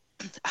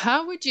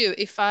 How would you,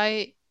 if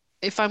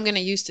I'm going to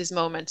use this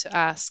moment to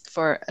ask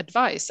for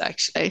advice,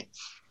 actually,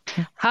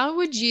 Mm, how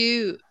would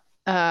you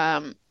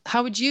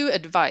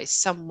advise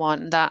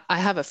someone that I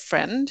have a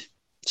friend,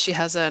 she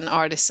has an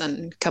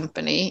artisan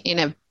company in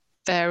a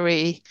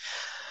very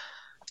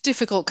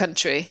difficult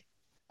country.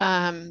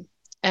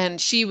 And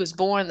she was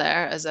born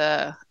there as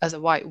a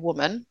white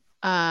woman.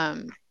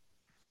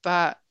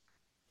 But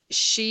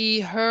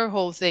her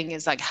whole thing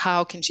is like,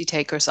 how can she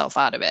take herself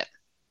out of it?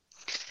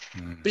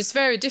 mm, But it's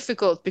very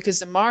difficult because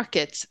the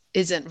market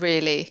isn't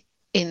really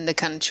in the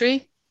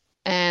country,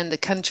 and the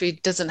country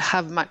doesn't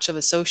have much of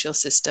a social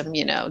system.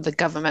 The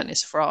government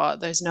is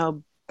fraud. There's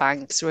no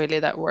banks really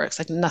that works,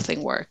 like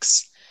nothing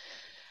works.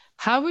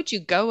 How would you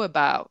go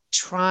about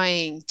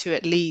trying to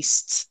at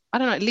least, I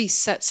don't know, at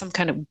least set some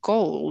kind of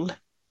goal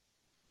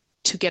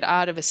to get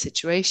out of a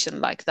situation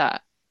like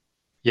that?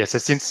 Yeah, so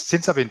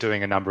since I've been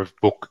doing a number of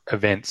book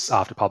events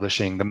after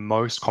publishing, the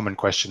most common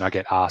question I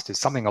get asked is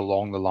something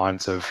along the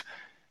lines of,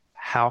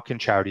 how can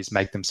charities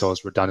make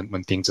themselves redundant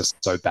when things are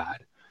so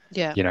bad?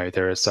 Yeah,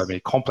 There are so many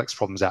complex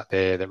problems out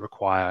there that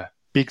require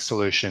big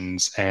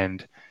solutions,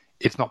 and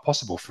it's not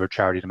possible for a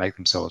charity to make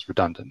themselves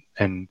redundant.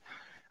 And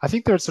I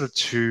think there are sort of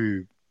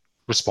two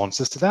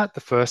responses to that.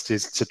 The first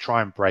is to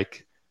try and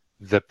break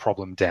the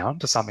problem down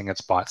to something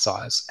that's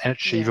bite-sized and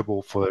yeah,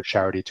 achievable for a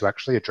charity to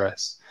actually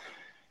address.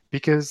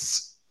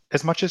 Because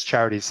as much as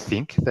charities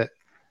think that,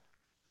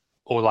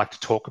 or like to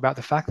talk about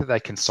the fact that they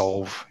can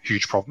solve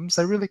huge problems,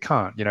 they really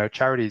can't.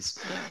 Charities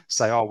yeah.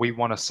 say, oh, we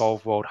want to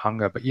solve world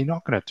hunger, but you're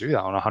not going to do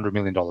that on a $100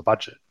 million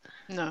budget.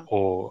 No,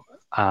 Or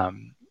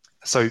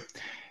so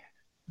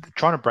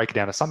trying to break it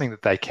down to something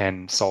that they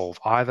can solve,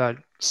 either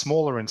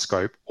smaller in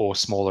scope or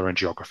smaller in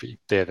geography.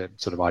 They're the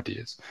sort of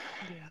ideas.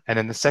 yeah, And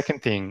then the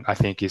second thing I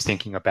think is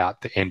thinking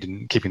about the end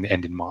and keeping the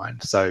end in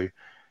mind. So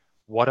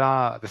what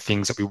are the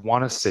things that we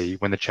want to see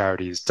when the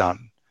charity is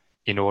done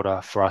in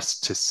order for us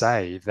to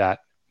say that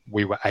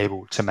we were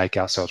able to make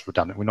ourselves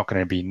redundant? We're not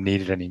going to be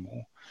needed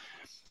anymore.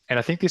 And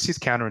I think this is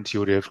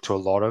counterintuitive to a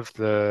lot of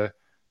the,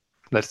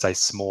 let's say,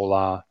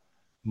 smaller,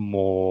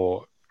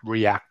 more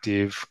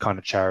reactive kind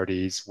of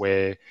charities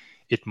where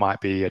it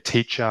might be a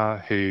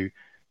teacher who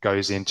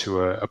goes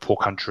into a poor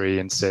country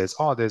and says,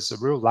 oh, there's a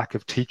real lack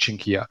of teaching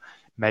here.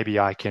 Maybe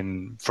I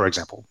can, for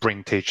example,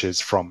 bring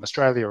teachers from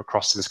Australia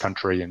across to this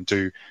country and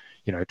do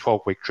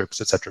 12-week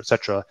trips, et cetera, et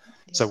cetera.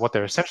 So yeah, what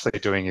they're essentially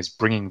doing is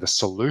bringing the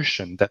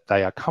solution that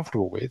they are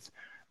comfortable with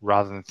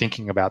rather than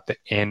thinking about the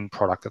end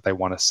product that they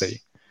want to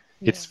see.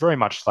 yeah, It's very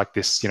much like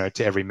this, to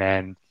every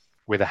man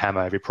with a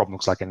hammer, every problem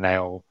looks like a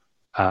nail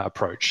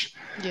approach.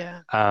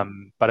 yeah,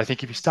 But I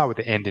think if you start with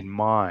the end in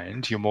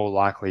mind, you're more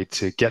likely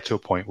to get to a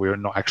point where you're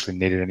not actually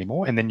needed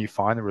anymore. And then you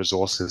find the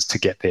resources to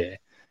get there,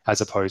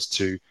 as opposed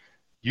to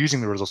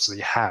using the resources that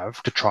you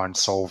have to try and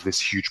solve this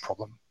huge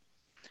problem.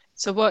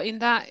 So what in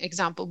that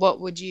example,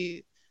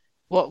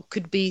 what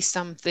could be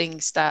some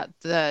things that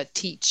the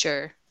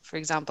teacher, for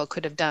example,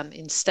 could have done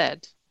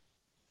instead?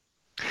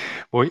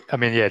 Well, I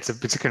mean, yeah, it's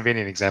a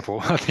convenient example.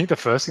 I think the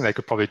first thing they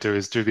could probably do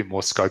is do a bit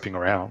more scoping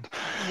around.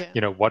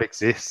 Yeah, What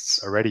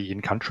exists already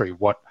in country?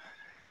 What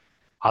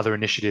other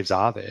initiatives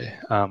are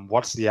there?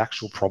 What's the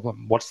actual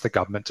problem? What's the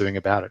government doing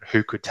about it?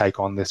 Who could take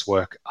on this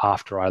work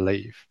after I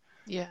leave?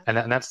 yeah, And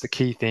that's the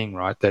key thing,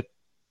 right? That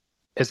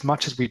as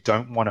much as we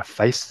don't want to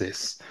face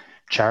this,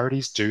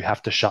 charities do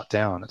have to shut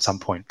down at some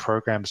point.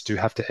 Programs do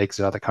have to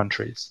exit other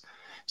countries.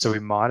 So yeah, we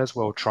might as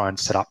well try and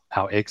set up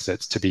our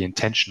exits to be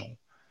intentional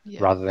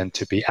yeah, rather than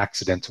to be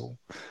accidental.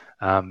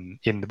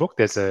 In the book,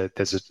 there's a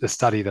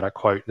study that I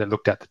quote that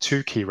looked at the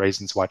two key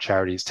reasons why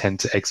charities tend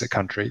to exit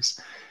countries.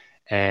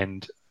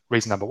 And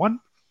reason number one,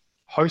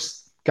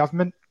 host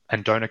government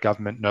and donor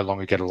government no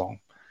longer get along.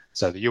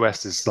 So the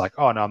US is like,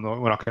 oh no,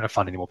 we're not going to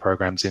fund any more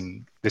programs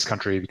in this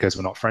country because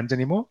we're not friends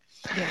anymore.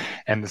 yeah,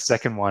 And the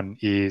second one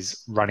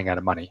is running out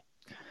of money.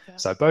 yeah,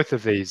 So both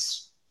of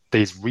these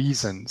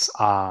reasons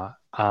are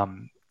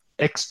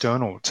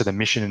external to the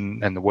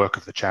mission and the work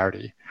of the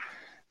charity.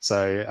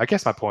 So I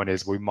guess my point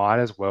is we might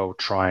as well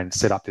try and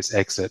set up this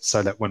exit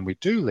so that when we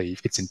do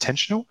leave, it's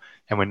intentional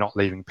and we're not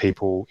leaving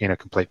people in a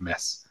complete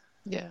mess.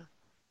 yeah.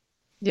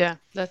 Yeah,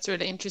 that's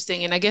really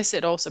interesting. And I guess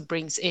it also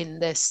brings in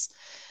this,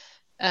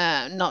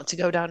 not to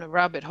go down a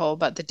rabbit hole,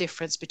 but the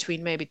difference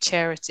between maybe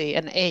charity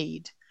and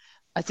aid.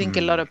 I think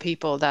a lot Mm. of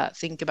people that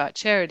think about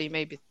charity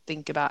maybe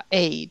think about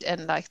aid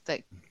and like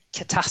the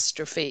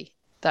catastrophe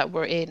that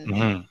we're in,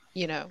 Mm-hmm.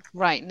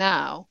 right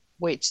now,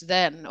 which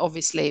then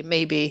obviously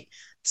maybe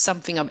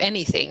something of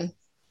anything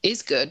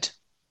is good.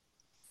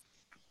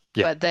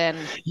 Yeah. But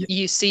then Yeah.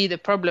 you see the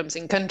problems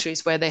in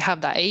countries where they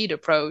have that aid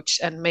approach,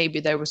 and maybe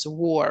there was a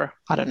war,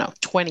 I don't know,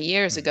 20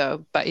 years Mm.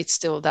 ago, but it's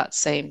still that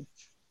same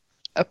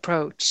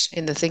approach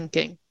in the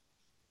thinking.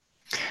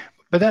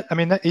 But I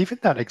mean, even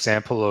that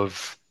example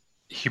of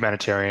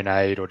humanitarian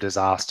aid or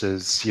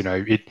disasters,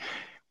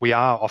 we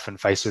are often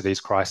faced with these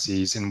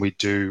crises and we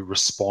do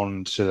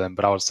respond to them,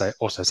 but I would say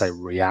also say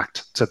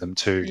react to them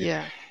too.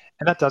 Yeah,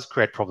 And that does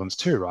create problems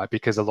too, right?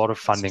 Because a lot of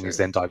that's funding is true.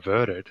 then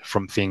diverted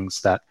from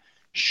things that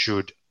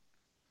should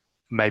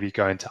maybe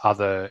go into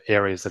other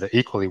areas that are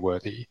equally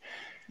worthy.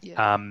 Yeah,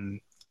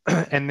 Um,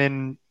 and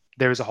then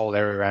there is a whole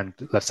area around,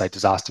 let's say,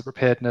 disaster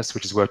preparedness,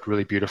 which has worked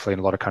really beautifully in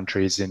a lot of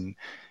countries in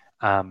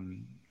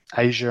um,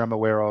 Asia, I'm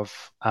aware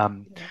of.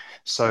 yeah,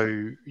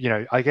 So,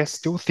 I guess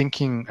still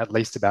thinking at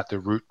least about the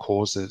root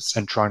causes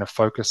and trying to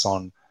focus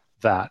on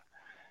that,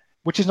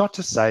 which is not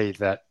to say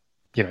that,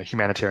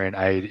 humanitarian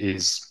aid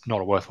is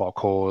not a worthwhile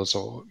cause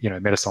or,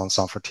 Médecins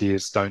Sans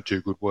Frontières don't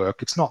do good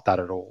work. It's not that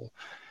at all.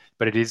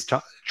 But it is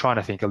trying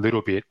to think a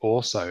little bit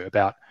also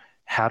about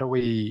how do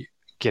we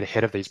get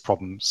ahead of these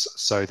problems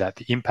so that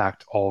the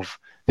impact of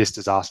this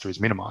disaster is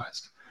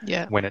minimized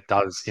yeah, when it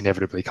does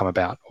inevitably come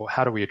about? Or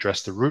how do we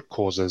address the root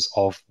causes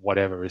of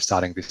whatever is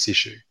starting this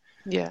issue?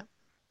 yeah,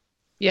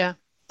 yeah.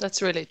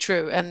 That's really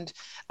true. And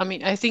I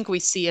mean, I think we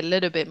see a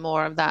little bit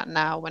more of that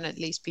now when at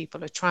least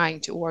people are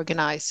trying to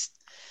organize,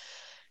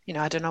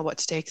 I don't know what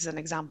to take as an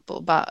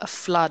example, but a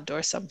flood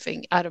or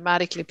something,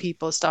 automatically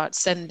people start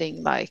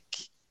sending like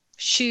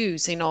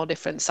shoes in all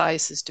different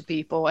sizes to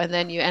people. And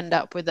then you end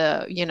up with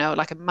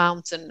like a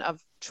mountain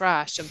of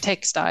trash of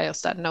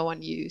textiles that no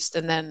one used.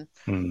 And then,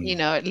 Mm,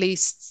 at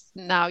least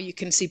now you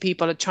can see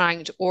people are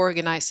trying to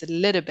organize it a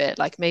little bit.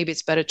 Like maybe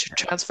it's better to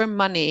transfer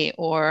money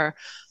or,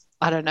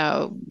 I don't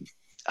know,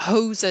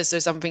 hoses or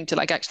something to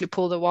like actually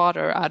pull the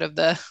water out of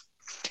the,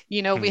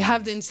 we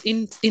have mm, this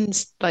in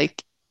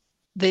like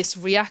this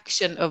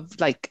reaction of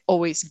like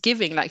always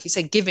giving, like you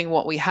said, giving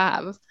what we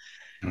have,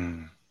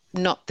 mm.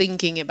 not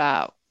thinking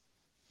about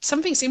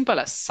something simple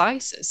as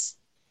sizes.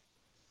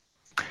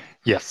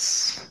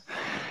 Yes.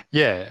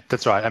 Yeah,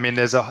 that's right. I mean,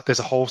 there's a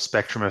whole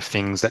spectrum of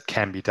things that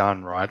can be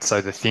done, right?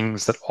 So the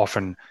things that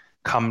often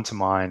come to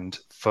mind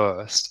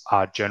first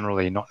are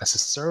generally not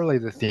necessarily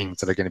the things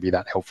that are going to be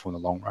that helpful in the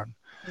long run.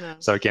 No.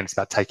 So again, it's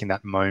about taking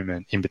that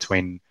moment in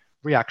between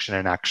reaction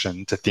and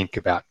action to think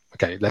about,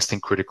 okay, let's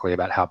think critically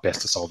about how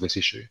best to solve this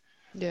issue.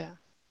 Yeah.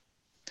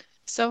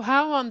 So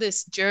how on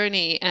this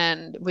journey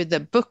and with the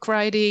book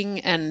writing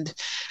and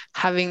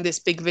having this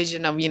big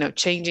vision of,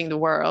 changing the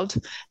world,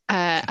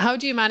 how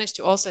do you manage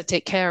to also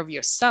take care of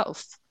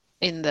yourself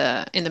in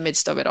the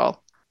midst of it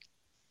all?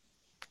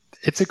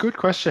 It's a good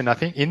question. I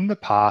think in the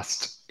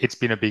past, it's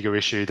been a bigger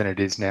issue than it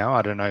is now.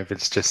 I don't know if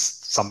it's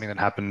just something that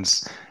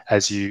happens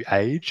as you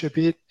age a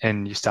bit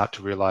and you start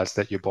to realize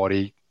that your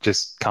body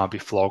just can't be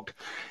flogged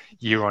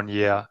year on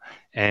year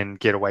and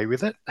get away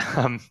with it.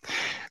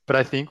 But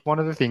I think one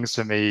of the things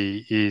for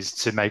me is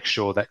to make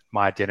sure that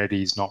my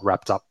identity is not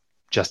wrapped up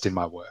just in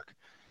my work.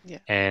 Yeah.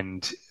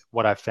 And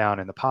what I've found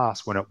in the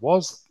past when it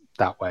was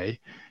that way,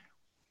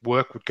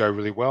 work would go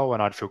really well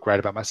and I'd feel great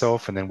about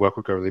myself, and then work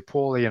would go really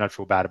poorly and I'd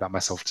feel bad about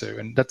myself too.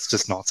 And that's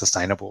just not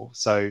sustainable.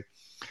 So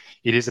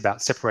it is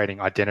about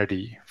separating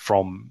identity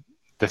from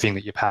the thing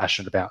that you're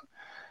passionate about.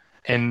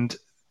 And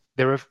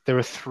there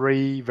are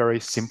three very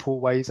simple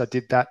ways I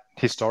did that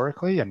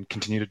historically and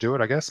continue to do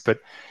it, I guess. But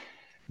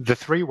the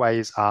three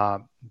ways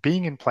are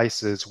being in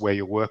places where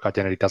your work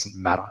identity doesn't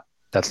matter.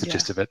 That's the Yeah.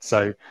 gist of it.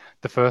 So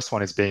the first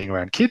one is being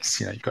around kids.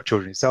 You've got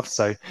children yourself.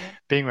 So Yeah.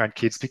 being around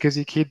kids, because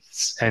your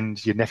kids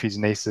and your nephews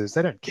and nieces,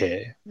 they don't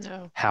care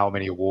No. how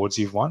many awards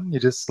you've won.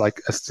 You're just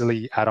like a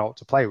silly adult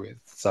to play with.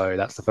 So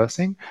that's the first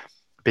thing.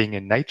 Being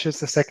in nature is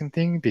the second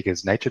thing,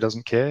 because nature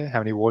doesn't care how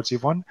many awards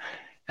you've won.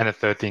 And the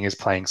third thing is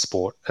playing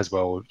sport as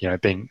well,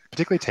 being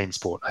particularly team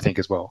sport, I think,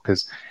 as well,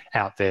 because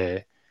out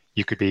there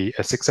you could be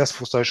a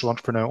successful social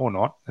entrepreneur or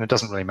not, and it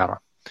doesn't really matter.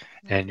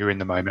 And Mm. you're in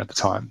the moment at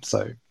the time.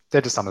 So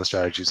they're just some of the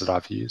strategies that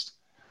I've used.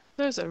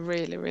 Those are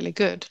really, really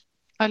good.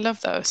 I love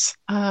those.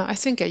 I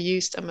think I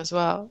used them as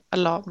well a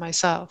lot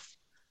myself.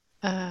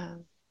 Uh,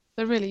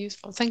 they're really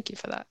useful. Thank you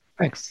for that.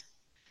 Thanks.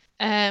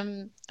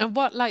 And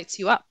what lights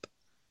you up?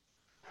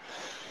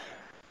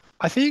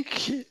 I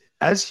think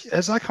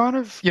as I kind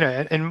of,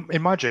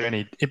 in my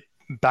journey,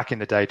 back in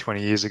the day,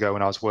 20 years ago,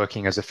 when I was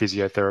working as a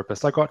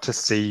physiotherapist, I got to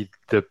see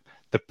the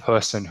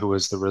person who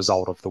was the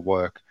result of the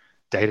work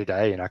day to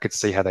day, and I could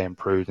see how they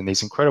improved. And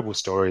these incredible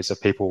stories of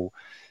people,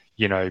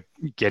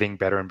 getting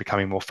better and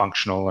becoming more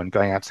functional and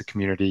going out to the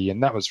community.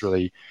 And that was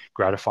really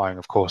gratifying,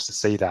 of course, to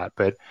see that.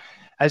 But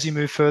as you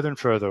move further and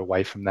further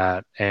away from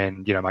that,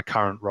 and my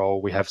current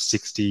role, we have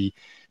 60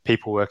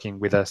 people working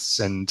with us,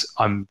 and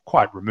I'm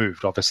quite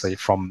removed, obviously,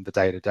 from the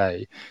day to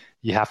day.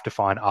 You have to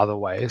find other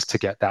ways to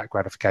get that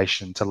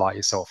gratification to light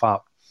yourself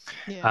up.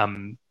 Yeah.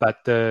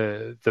 But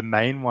the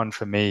main one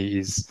for me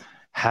is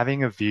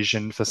having a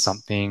vision for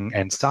something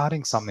and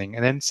starting something,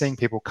 and then seeing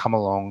people come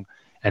along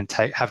and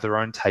have their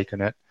own take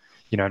on it,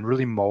 and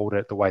really mold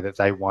it the way that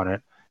they want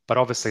it, but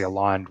obviously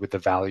aligned with the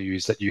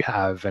values that you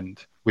have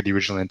and with the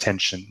original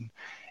intention,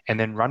 and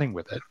then running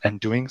with it and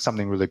doing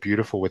something really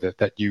beautiful with it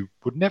that you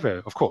would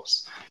never, of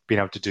course, been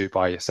able to do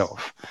by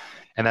yourself.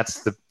 And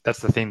that's the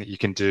thing that you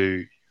can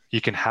do.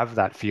 You can have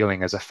that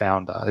feeling as a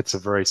founder. It's a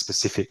very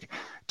specific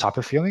type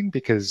of feeling, Yeah.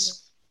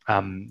 because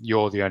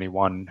you're the only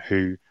one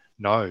who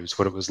knows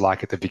what it was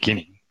like at the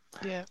beginning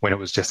Yeah. when it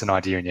was just an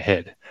idea in your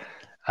head.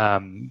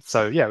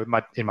 So yeah,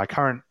 in my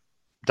current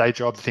day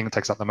job, the thing that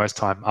takes up the most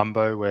time,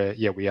 Umbo,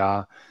 where we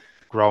are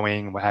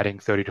growing, we're adding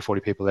 30 to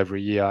 40 people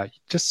every year,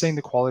 just seeing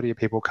the quality of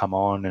people come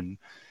on and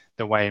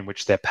the way in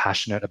which they're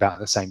passionate about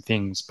the same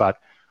things, but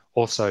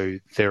also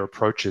their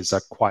approaches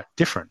are quite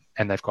different,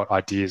 and they've got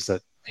ideas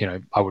that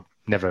I would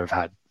never have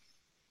had.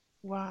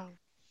 Wow.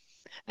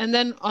 And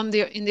then on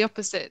the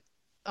opposite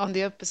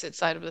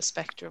side of the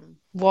spectrum,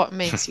 what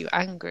makes you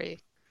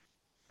angry?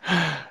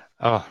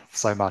 Oh,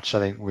 so much. I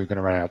think we're going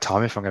to run out of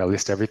time if I'm going to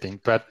list everything.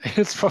 But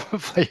it's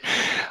probably,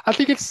 I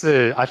think it's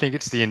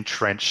the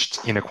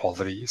entrenched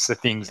inequalities, the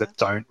things Yeah. that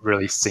don't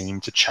really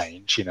seem to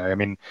change. I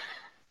mean,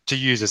 to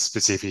use a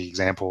specific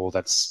example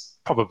that's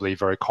probably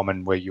very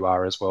common where you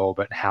are as well,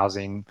 but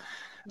housing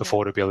Yeah.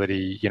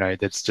 affordability,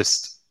 it's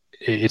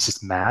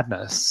just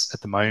madness at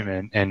the Yeah.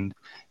 moment, and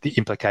the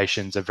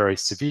implications are very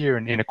severe,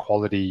 and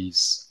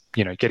inequalities,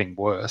 getting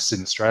worse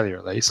in Australia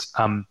at least.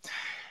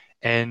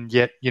 And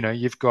yet,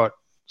 you've got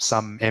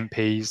some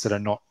MPs that are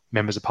not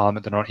members of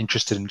parliament that are not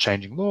interested in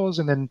changing laws.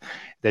 And then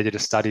they did a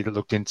study that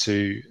looked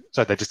into,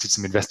 so they just did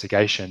some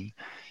investigation,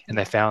 and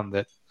they Yeah. found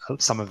that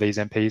some of these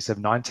MPs have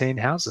 19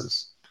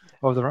 houses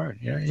Yeah. of their own.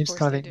 You Of just course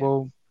kind of they think, do.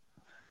 well,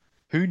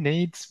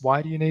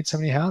 why do you need so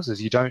many houses?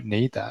 You don't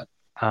need that.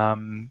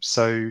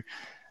 So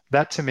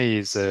that to me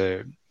is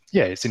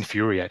it's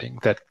infuriating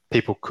that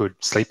people could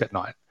sleep at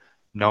night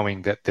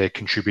knowing that they're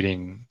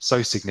contributing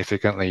so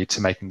significantly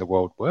to making the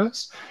world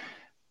worse.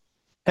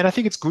 And I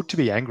think it's good to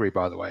be angry,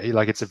 by the way.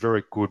 Like, it's a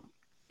very good,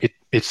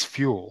 it's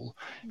fuel,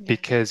 Yeah.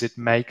 because it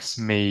makes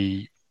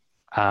me,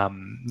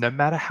 no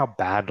matter how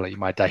badly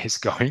my day is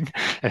going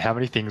and how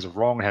many things are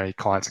wrong, how many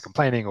clients are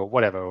complaining or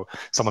whatever, or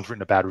someone's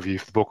written a bad review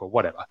for the book or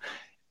whatever,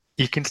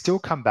 you can still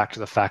come back to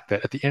the fact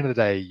that at the end of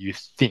the day, you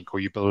think,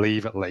 or you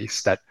believe at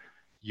least, that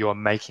you're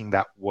making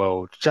that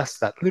world just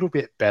that little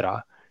bit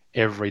better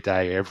every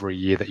day, every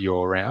year that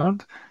you're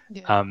around.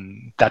 Yeah.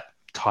 That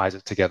ties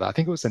it together. I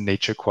think it was a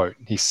Nietzsche quote.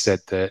 He said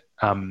that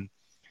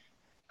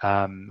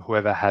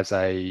whoever has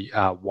a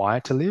why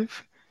to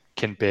live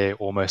can bear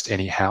almost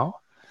any how.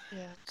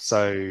 Yeah.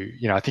 So,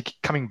 I think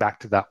coming back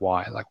to that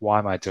why, like, why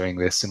am I doing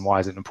this and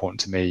why is it important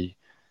to me?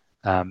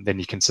 Then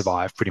you can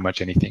survive pretty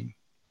much anything.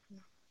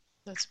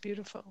 That's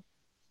beautiful.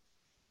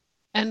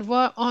 And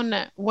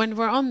when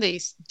we're on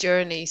these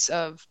journeys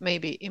of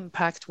maybe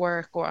impact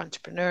work or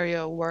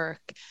entrepreneurial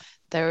work,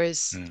 there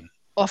is Mm,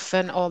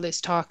 often all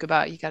this talk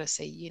about you got to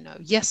say,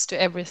 yes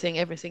to everything.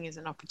 Everything is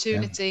an yeah.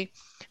 opportunity.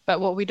 But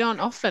what we don't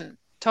often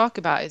talk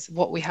about is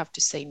what we have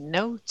to say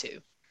no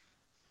to.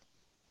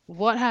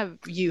 What have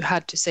you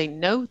had to say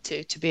no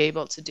to be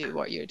able to do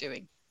what you're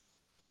doing?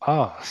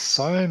 Oh,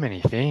 so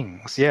many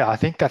things. Yeah, I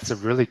think that's a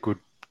really good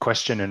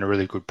question and a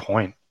really good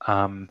point.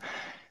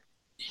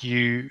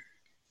 You,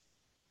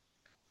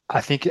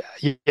 I think,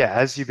 yeah,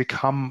 as you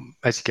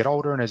get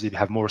older and as you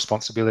have more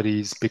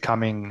responsibilities,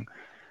 becoming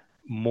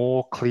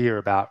more clear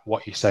about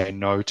what you say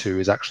no to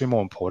is actually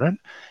more important.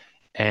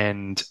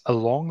 And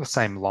along the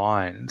same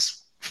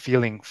lines,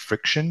 feeling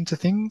friction to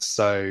things.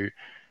 So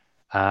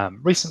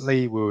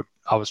recently,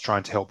 I was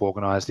trying to help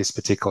organize this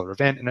particular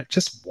event, and it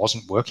just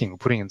wasn't working. We're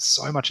putting in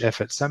so much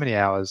effort, so many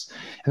hours,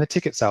 and the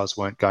ticket sales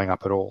weren't going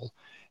up at all.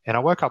 And I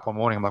woke up one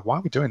morning, I'm like, why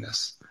are we doing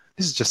this?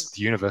 This is just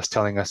the universe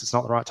telling us it's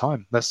not the right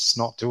time. Let's just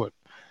not do it.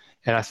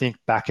 And I think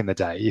back in the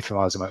day, if I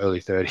was in my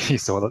early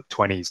 30s or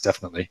 20s,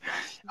 definitely,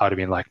 I would have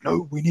been like,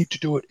 no, we need to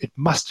do it. It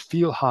must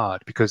feel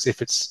hard, because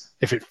if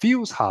it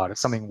feels hard, it's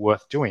something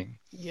worth doing.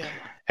 Yeah.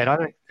 And I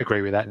don't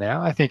agree with that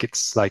now. I think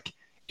it's like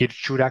it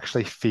should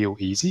actually feel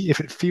easy. If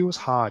it feels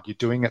hard, you're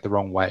doing it the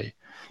wrong way.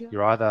 Yeah.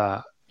 You're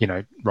either,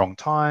 wrong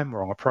time,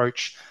 wrong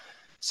approach.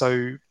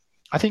 So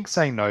I think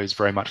saying no is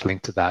very much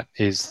linked to that,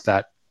 is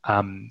that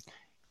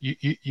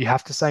you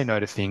have to say no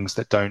to things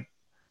that don't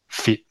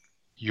fit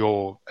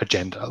your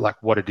agenda,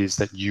 like what it is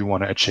that you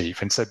want to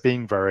achieve. And so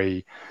being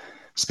very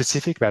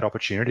specific about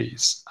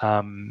opportunities,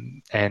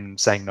 and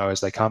saying no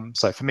as they come.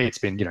 So for me, it's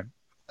been,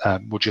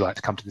 would you like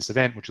to come to this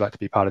event? Would you like to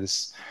be part of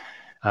this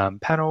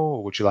panel?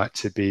 Or would you like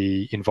to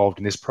be involved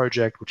in this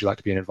project? Would you like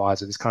to be an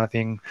advisor? This kind of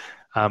thing.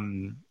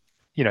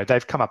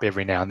 They've come up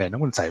every now and then. I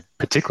wouldn't say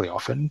particularly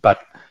often,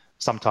 but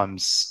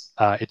sometimes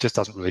it just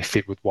doesn't really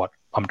fit with what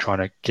I'm trying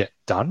to get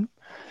done.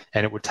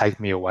 And it would take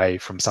me away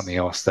from something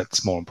else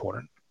that's more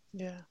important.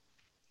 Yeah.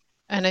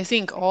 And I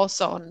think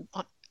also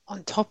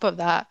on top of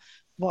that,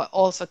 what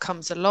also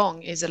comes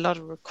along is a lot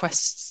of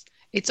requests.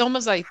 It's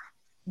almost like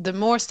the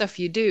more stuff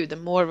you do, the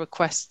more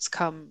requests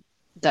come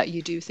that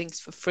you do things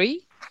for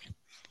free,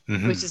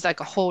 which is like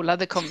a whole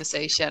other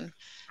conversation.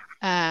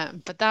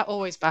 But that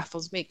always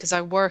baffles me, because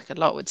I work a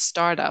lot with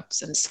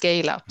startups and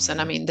scale ups, and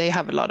I mean, they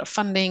have a lot of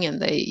funding,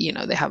 and they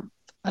have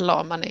a lot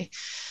of money.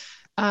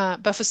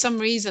 But for some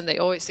reason, they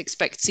always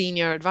expect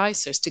senior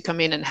advisors to come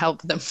in and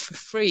help them for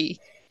free.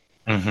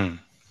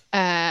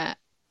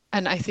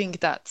 And I think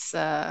that's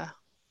an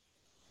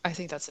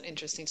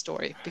interesting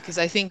story, because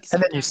I think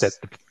And then you said,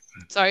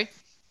 sorry.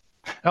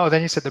 Oh,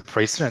 then you said the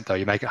precedent, though.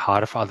 You make it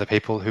harder for other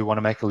people who want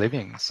to make a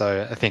living.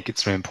 So I think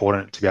it's really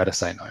important to be able to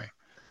say no.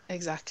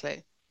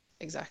 Exactly.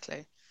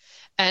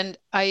 And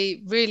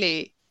I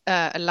really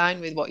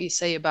align with what you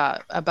say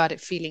about it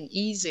feeling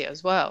easy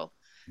as well.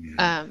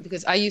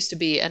 Because I used to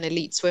be an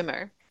elite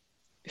swimmer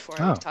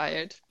before I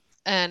retired.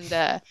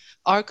 And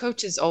our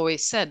coaches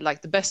always said,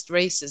 like, the best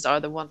races are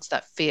the ones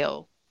that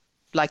feel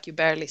like you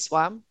barely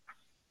swam.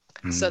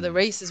 So the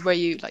races where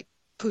you like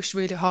push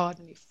really hard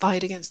and you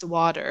fight against the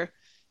water,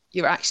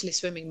 you're actually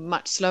swimming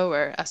much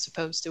slower, as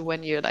opposed to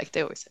when you're like,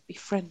 they always say, be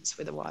friends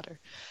with the water.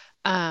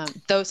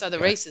 Those are the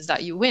races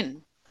that you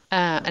win,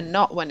 and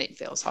not when it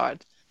feels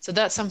hard. So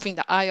that's something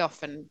that I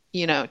often,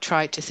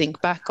 try to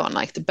think back on.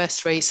 Like, the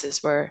best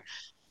races were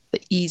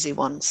the easy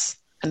ones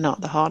and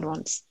not the hard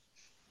ones.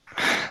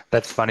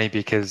 That's funny,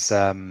 because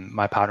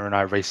my partner and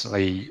I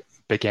recently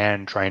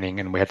began training,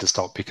 and we had to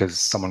stop because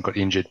someone got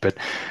injured, but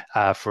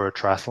for a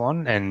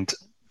triathlon. And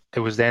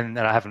it was then, and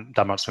I haven't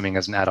done much swimming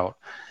as an adult,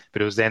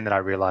 but it was then that I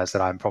realized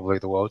that I'm probably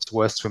the world's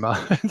worst swimmer.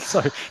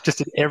 So just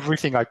did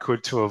everything I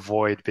could to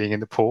avoid being in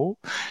the pool,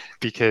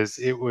 because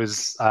it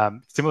was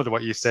similar to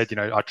what you said.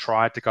 I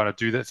tried to kind of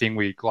do that thing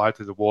where you glide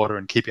through the water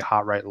and keep your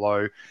heart rate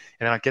low. And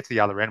then I'd get to the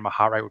other end, my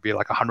heart rate would be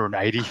like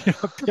 180.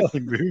 I barely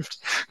moved.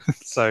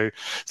 So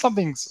some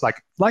things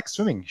like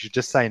swimming, you should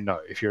just say no.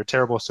 If you're a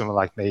terrible swimmer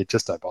like me,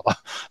 just don't bother.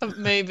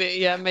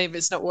 Maybe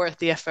it's not worth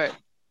the effort.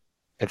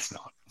 It's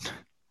not.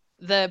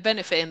 The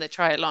benefit in the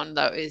triathlon,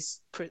 though,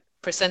 is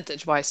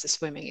percentage-wise, the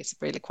swimming is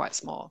really quite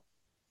small.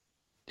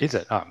 Is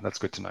it? Oh, that's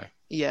good to know.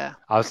 Yeah.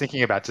 I was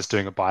thinking about just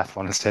doing a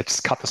biathlon instead,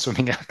 just cut the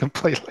swimming out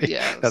completely.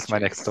 Yeah, that's my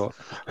next thought.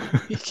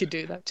 You could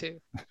do that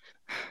too.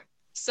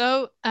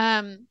 So,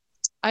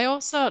 I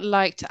also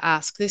like to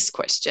ask this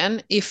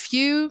question. If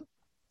you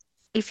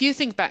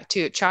think back to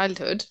your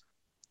childhood,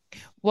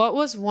 what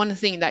was one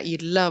thing that you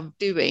loved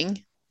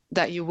doing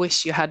that you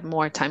wish you had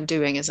more time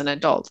doing as an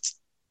adult?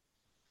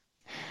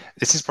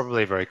 This is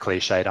probably a very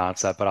cliched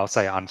answer, but I'll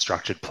say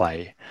unstructured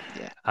play.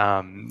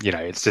 Yeah.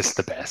 It's just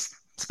the best.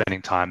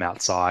 Spending time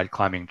outside,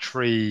 climbing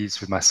trees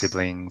with my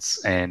siblings,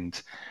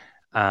 and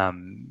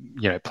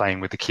playing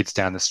with the kids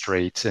down the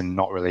street, and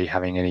not really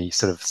having any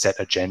sort of set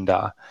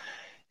agenda.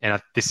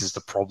 And this is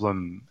the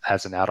problem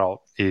as an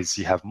adult, is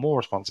you have more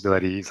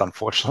responsibilities,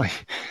 unfortunately,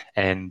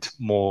 and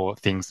more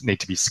things need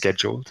to be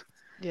scheduled.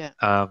 Yeah.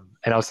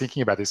 And I was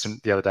thinking about this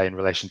the other day in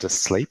relation to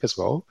sleep as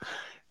well,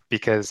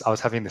 because I was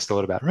having this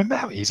thought about, remember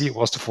how easy it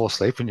was to fall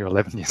asleep when you're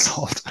 11 years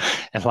old,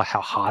 and like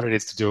how hard it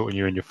is to do it when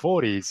you're in your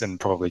 40s, and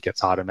probably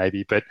gets harder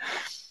maybe. But,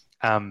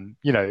 and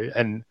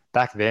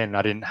back then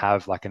I didn't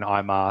have like an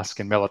eye mask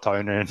and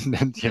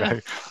melatonin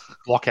and,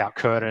 blockout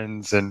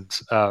curtains and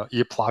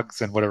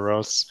earplugs and whatever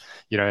else,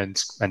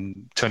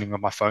 and turning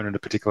on my phone at a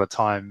particular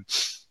time.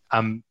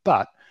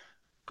 But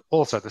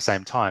also at the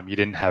same time, you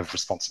didn't have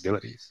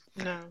responsibilities.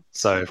 No.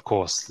 So of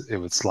course it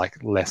was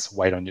like less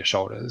weight on your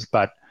shoulders.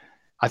 But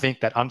I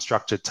think that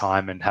unstructured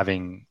time and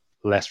having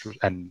less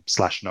and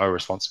 / no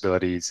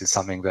responsibilities is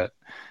something that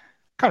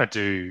kind of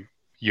do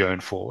yearn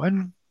for.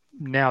 And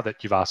now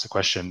that you've asked the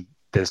question,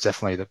 there's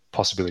definitely the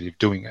possibility of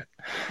doing it.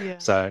 Yeah.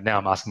 So now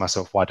I'm asking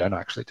myself, why don't I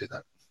actually do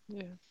that?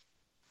 Yeah.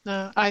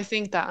 No, I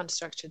think that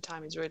unstructured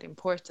time is really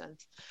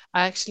important.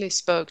 I actually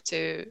spoke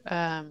to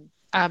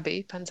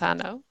Abby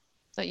Pantano,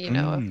 that you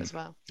know of Mm, as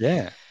well.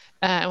 yeah,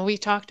 And we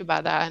talked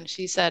about that, and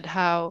she said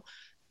how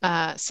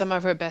some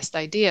of her best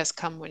ideas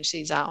come when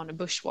she's out on a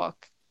bushwalk.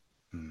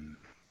 mm,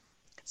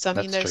 So I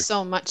mean, that's there's true.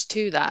 so much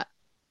to that.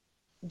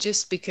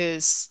 Just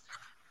because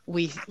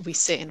we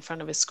sit in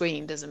front of a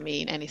screen doesn't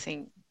mean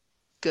anything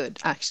good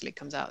actually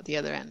comes out the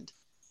other end.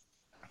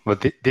 Well,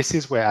 this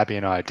is where Abby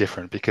and I are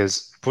different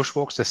because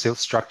bushwalks are still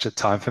structured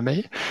time for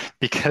me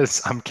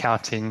because I'm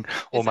counting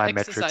all It's an my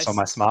metrics on exercise.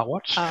 my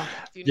smartwatch. Oh,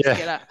 you need to Yeah,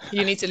 get out.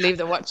 You need to leave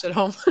the watch at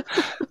home.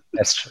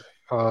 that's true.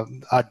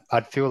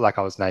 I'd feel like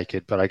I was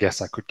naked, but I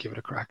guess I could give it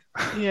a crack.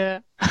 Yeah,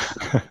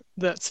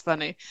 that's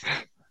funny.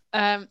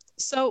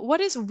 So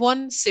what is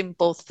one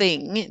simple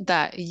thing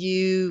that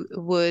you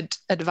would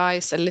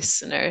advise a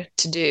listener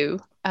to do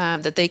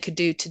that they could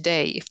do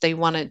today if they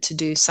wanted to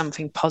do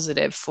something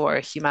positive for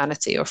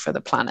humanity or for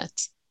the planet?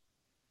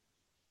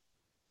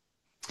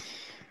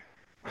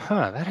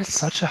 That is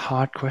such a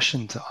hard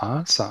question to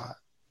answer.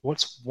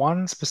 What's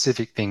one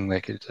specific thing they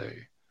could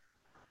do?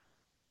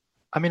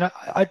 I mean,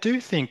 I do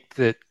think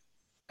that,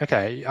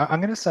 okay,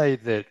 I'm going to say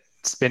that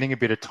spending a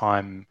bit of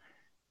time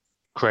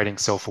creating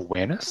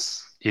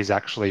self-awareness is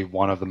actually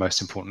one of the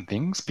most important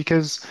things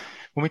because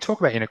when we talk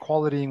about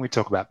inequality and we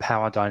talk about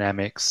power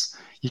dynamics,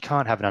 you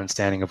can't have an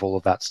understanding of all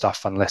of that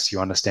stuff unless you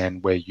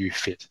understand where you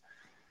fit.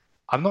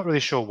 I'm not really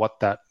sure what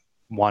that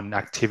one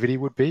activity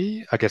would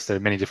be. I guess there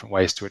are many different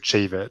ways to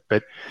achieve it,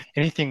 but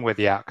anything where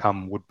the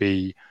outcome would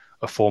be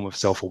a form of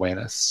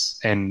self-awareness.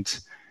 And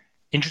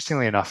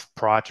interestingly enough,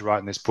 prior to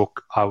writing this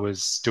book, I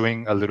was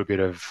doing a little bit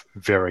of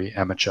very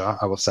amateur,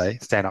 I will say,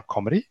 stand-up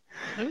comedy.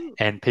 Oh,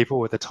 And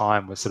people at the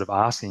time were sort of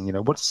asking,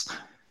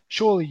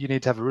 surely you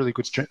need to have a really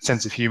good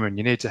sense of humor and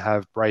you need to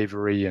have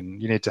bravery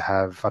and you need to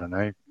have, I don't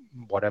know,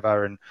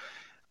 whatever. And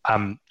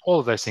all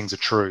of those things are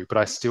true, but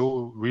I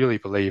still really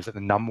believe that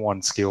the number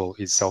one skill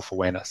is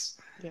self-awareness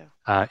yeah,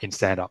 in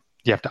stand-up.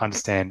 You have to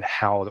understand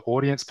how the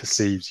audience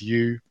perceives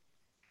you,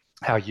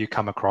 how you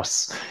come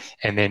across,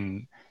 and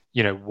then,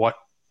 what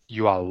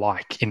you are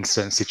like in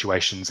certain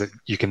situations that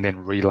you can then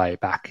relay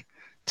back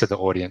to the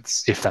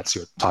audience if that's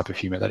your type of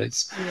humor, that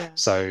is. yeah.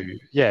 So,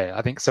 yeah,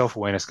 I think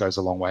self-awareness goes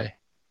a long way.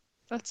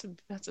 That's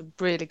a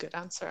really good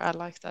answer. I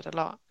like that a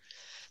lot.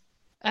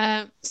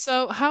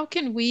 So how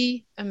can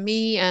we,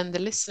 me and the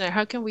listener,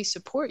 how can we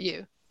support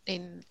you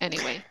in any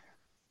way?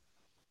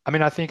 I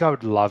mean, I think I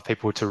would love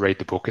people to read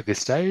the book at this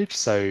stage.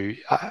 So,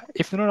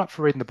 if they're not up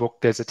for reading the book,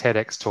 there's a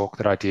TEDx talk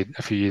that I did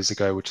a few years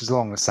ago, which is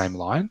along the same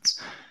lines.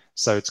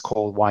 So, it's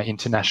called Why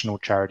International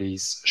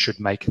Charities Should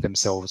Make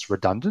Themselves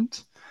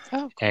Redundant.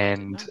 Oh, cool. I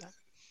didn't And know that.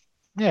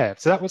 yeah,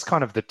 so that was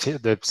kind of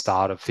the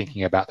start of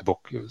thinking about the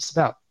book. It was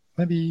about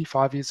maybe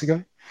 5 years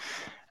ago.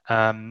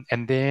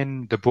 And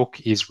then the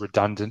book is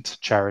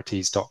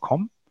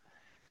redundantcharities.com.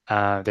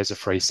 There's a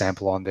free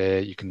sample on there.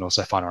 You can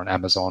also find it on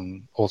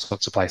Amazon, all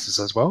sorts of places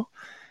as well.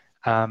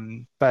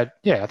 But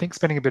yeah, I think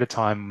spending a bit of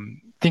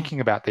time thinking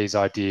about these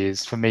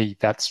ideas, for me,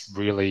 that's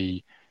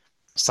really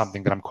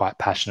something that I'm quite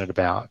passionate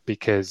about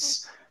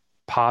because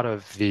part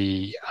of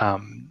the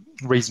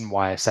reason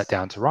why I sat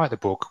down to write the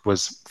book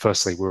was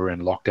firstly, we were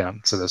in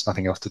lockdown, so there's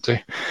nothing else to do.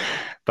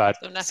 But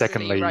So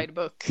naturally, you secondly, write a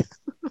book.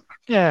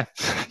 yeah,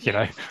 you Yeah,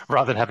 know,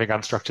 rather than having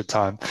unstructured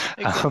time.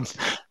 Um,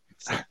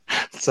 exactly.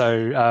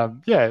 so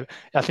yeah,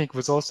 I think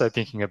was also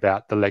thinking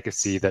about the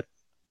legacy that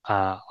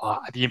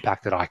the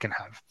impact that I can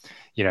have,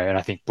 and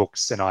I think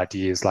books and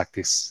ideas like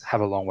this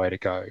have a long way to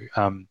go.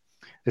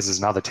 This is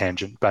another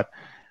tangent, but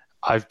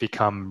I've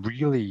become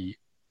really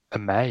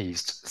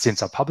amazed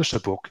since I published a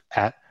book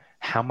at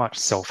how much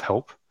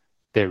self-help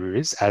there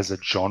is as a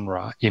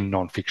genre in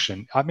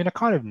nonfiction. I mean, I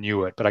kind of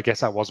knew it, but I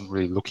guess I wasn't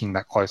really looking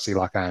that closely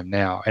like I am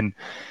now. And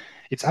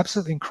it's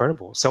absolutely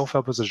incredible.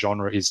 Self-help as a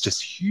genre is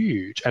just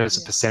huge and as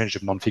a Yeah, percentage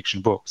of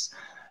nonfiction books.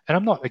 And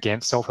I'm not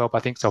against self-help. I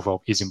think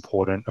self-help is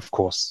important. Of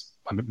course,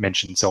 I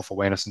mentioned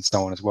self-awareness and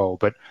so on as well,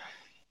 but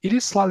it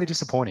is slightly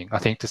disappointing, I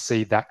think, to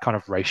see that kind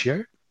of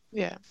ratio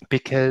yeah,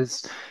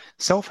 because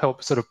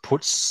self-help sort of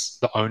puts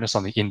the onus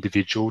on the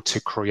individual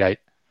to create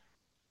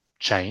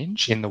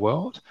change in the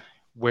world,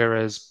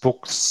 whereas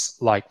books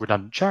like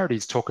Redundant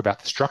Charities talk about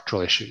the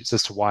structural issues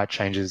as to why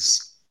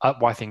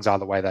things are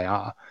the way they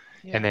are,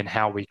 and yeah, then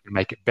how we can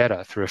make it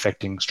better through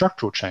affecting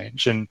structural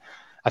change. And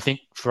I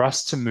think for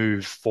us to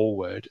move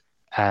forward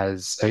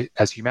as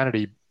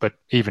humanity, but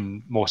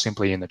even more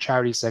simply in the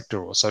charity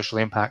sector or social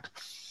impact,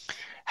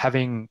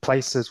 having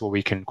places where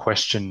we can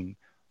question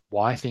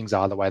why things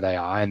are the way they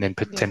are and then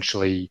yeah,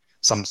 potentially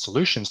some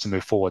solutions to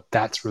move forward,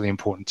 that's really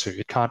important too.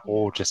 It can't yeah.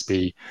 all just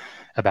be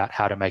about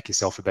how to make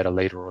yourself a better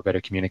leader or a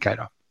better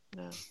communicator.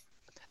 No.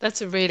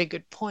 That's a really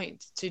good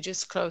point to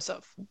just close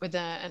off with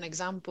an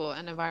example,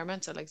 an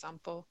environmental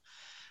example.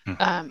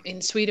 Mm.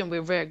 In Sweden,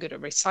 we're very good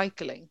at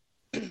recycling.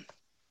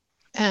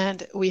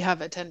 And we have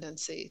a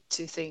tendency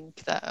to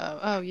think that,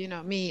 oh,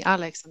 me,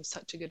 Alex, I'm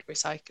such a good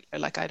recycler.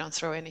 Like, I don't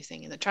throw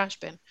anything in the trash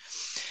bin.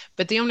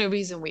 But the only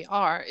reason we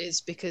are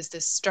is because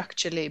this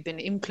structurally been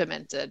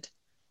implemented.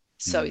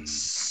 So it's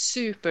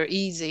super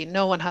easy.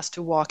 No one has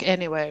to walk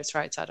anywhere. It's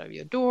right out of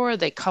your door.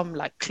 They come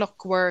like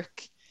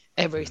clockwork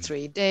every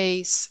 3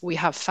 days. We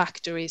have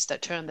factories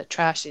that turn the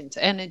trash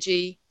into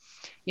energy.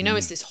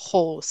 It's this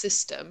whole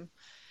system.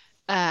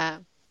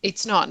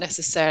 It's not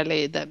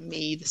necessarily that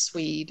me, the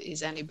Swede,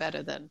 is any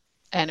better than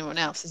anyone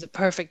else. It's a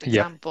perfect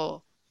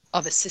example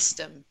of a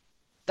system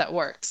that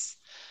works.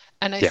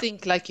 And I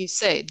think, like you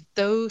said,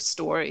 those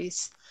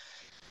stories,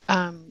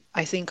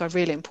 I think, are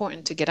really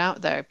important to get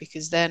out there,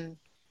 because then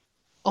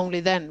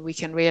only then we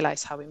can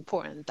realize how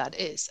important that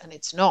is. And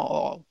it's not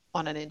all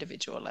on an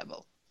individual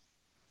level.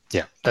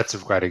 Yeah, that's a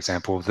great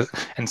example of that.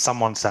 And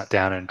someone sat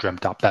down and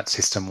dreamt up that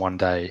system one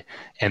day,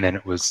 and then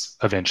it was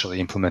eventually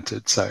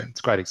implemented. So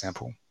it's a great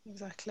example.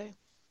 Exactly.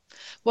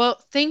 Well,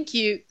 thank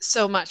you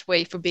so much,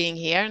 Wei, for being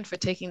here and for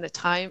taking the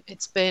time.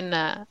 It's been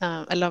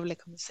a lovely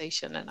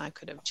conversation, and I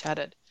could have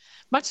chatted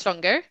much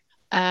longer.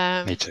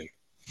 Me too.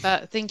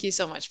 But thank you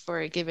so much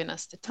for giving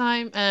us the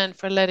time and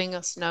for letting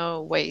us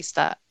know ways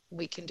that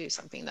we can do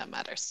something that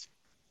matters.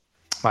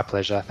 My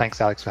pleasure. Thanks,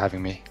 Alex, for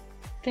having me.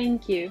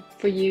 Thank you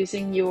for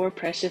using your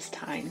precious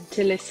time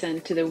to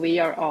listen to the We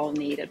Are All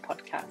Needed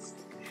podcast.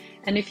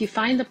 And if you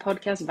find the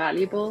podcast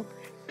valuable,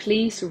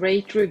 please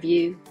rate,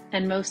 review,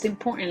 and most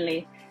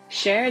importantly,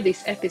 share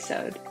this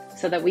episode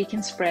so that we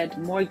can spread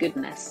more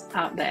goodness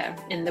out there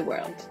in the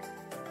world.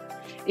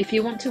 If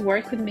you want to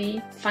work with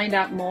me, find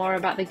out more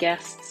about the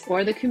guests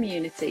or the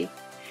community,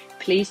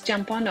 please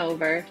jump on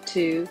over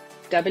to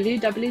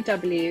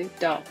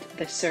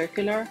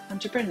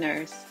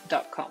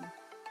www.thecircularentrepreneurs.com.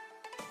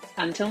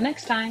 Until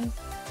next time.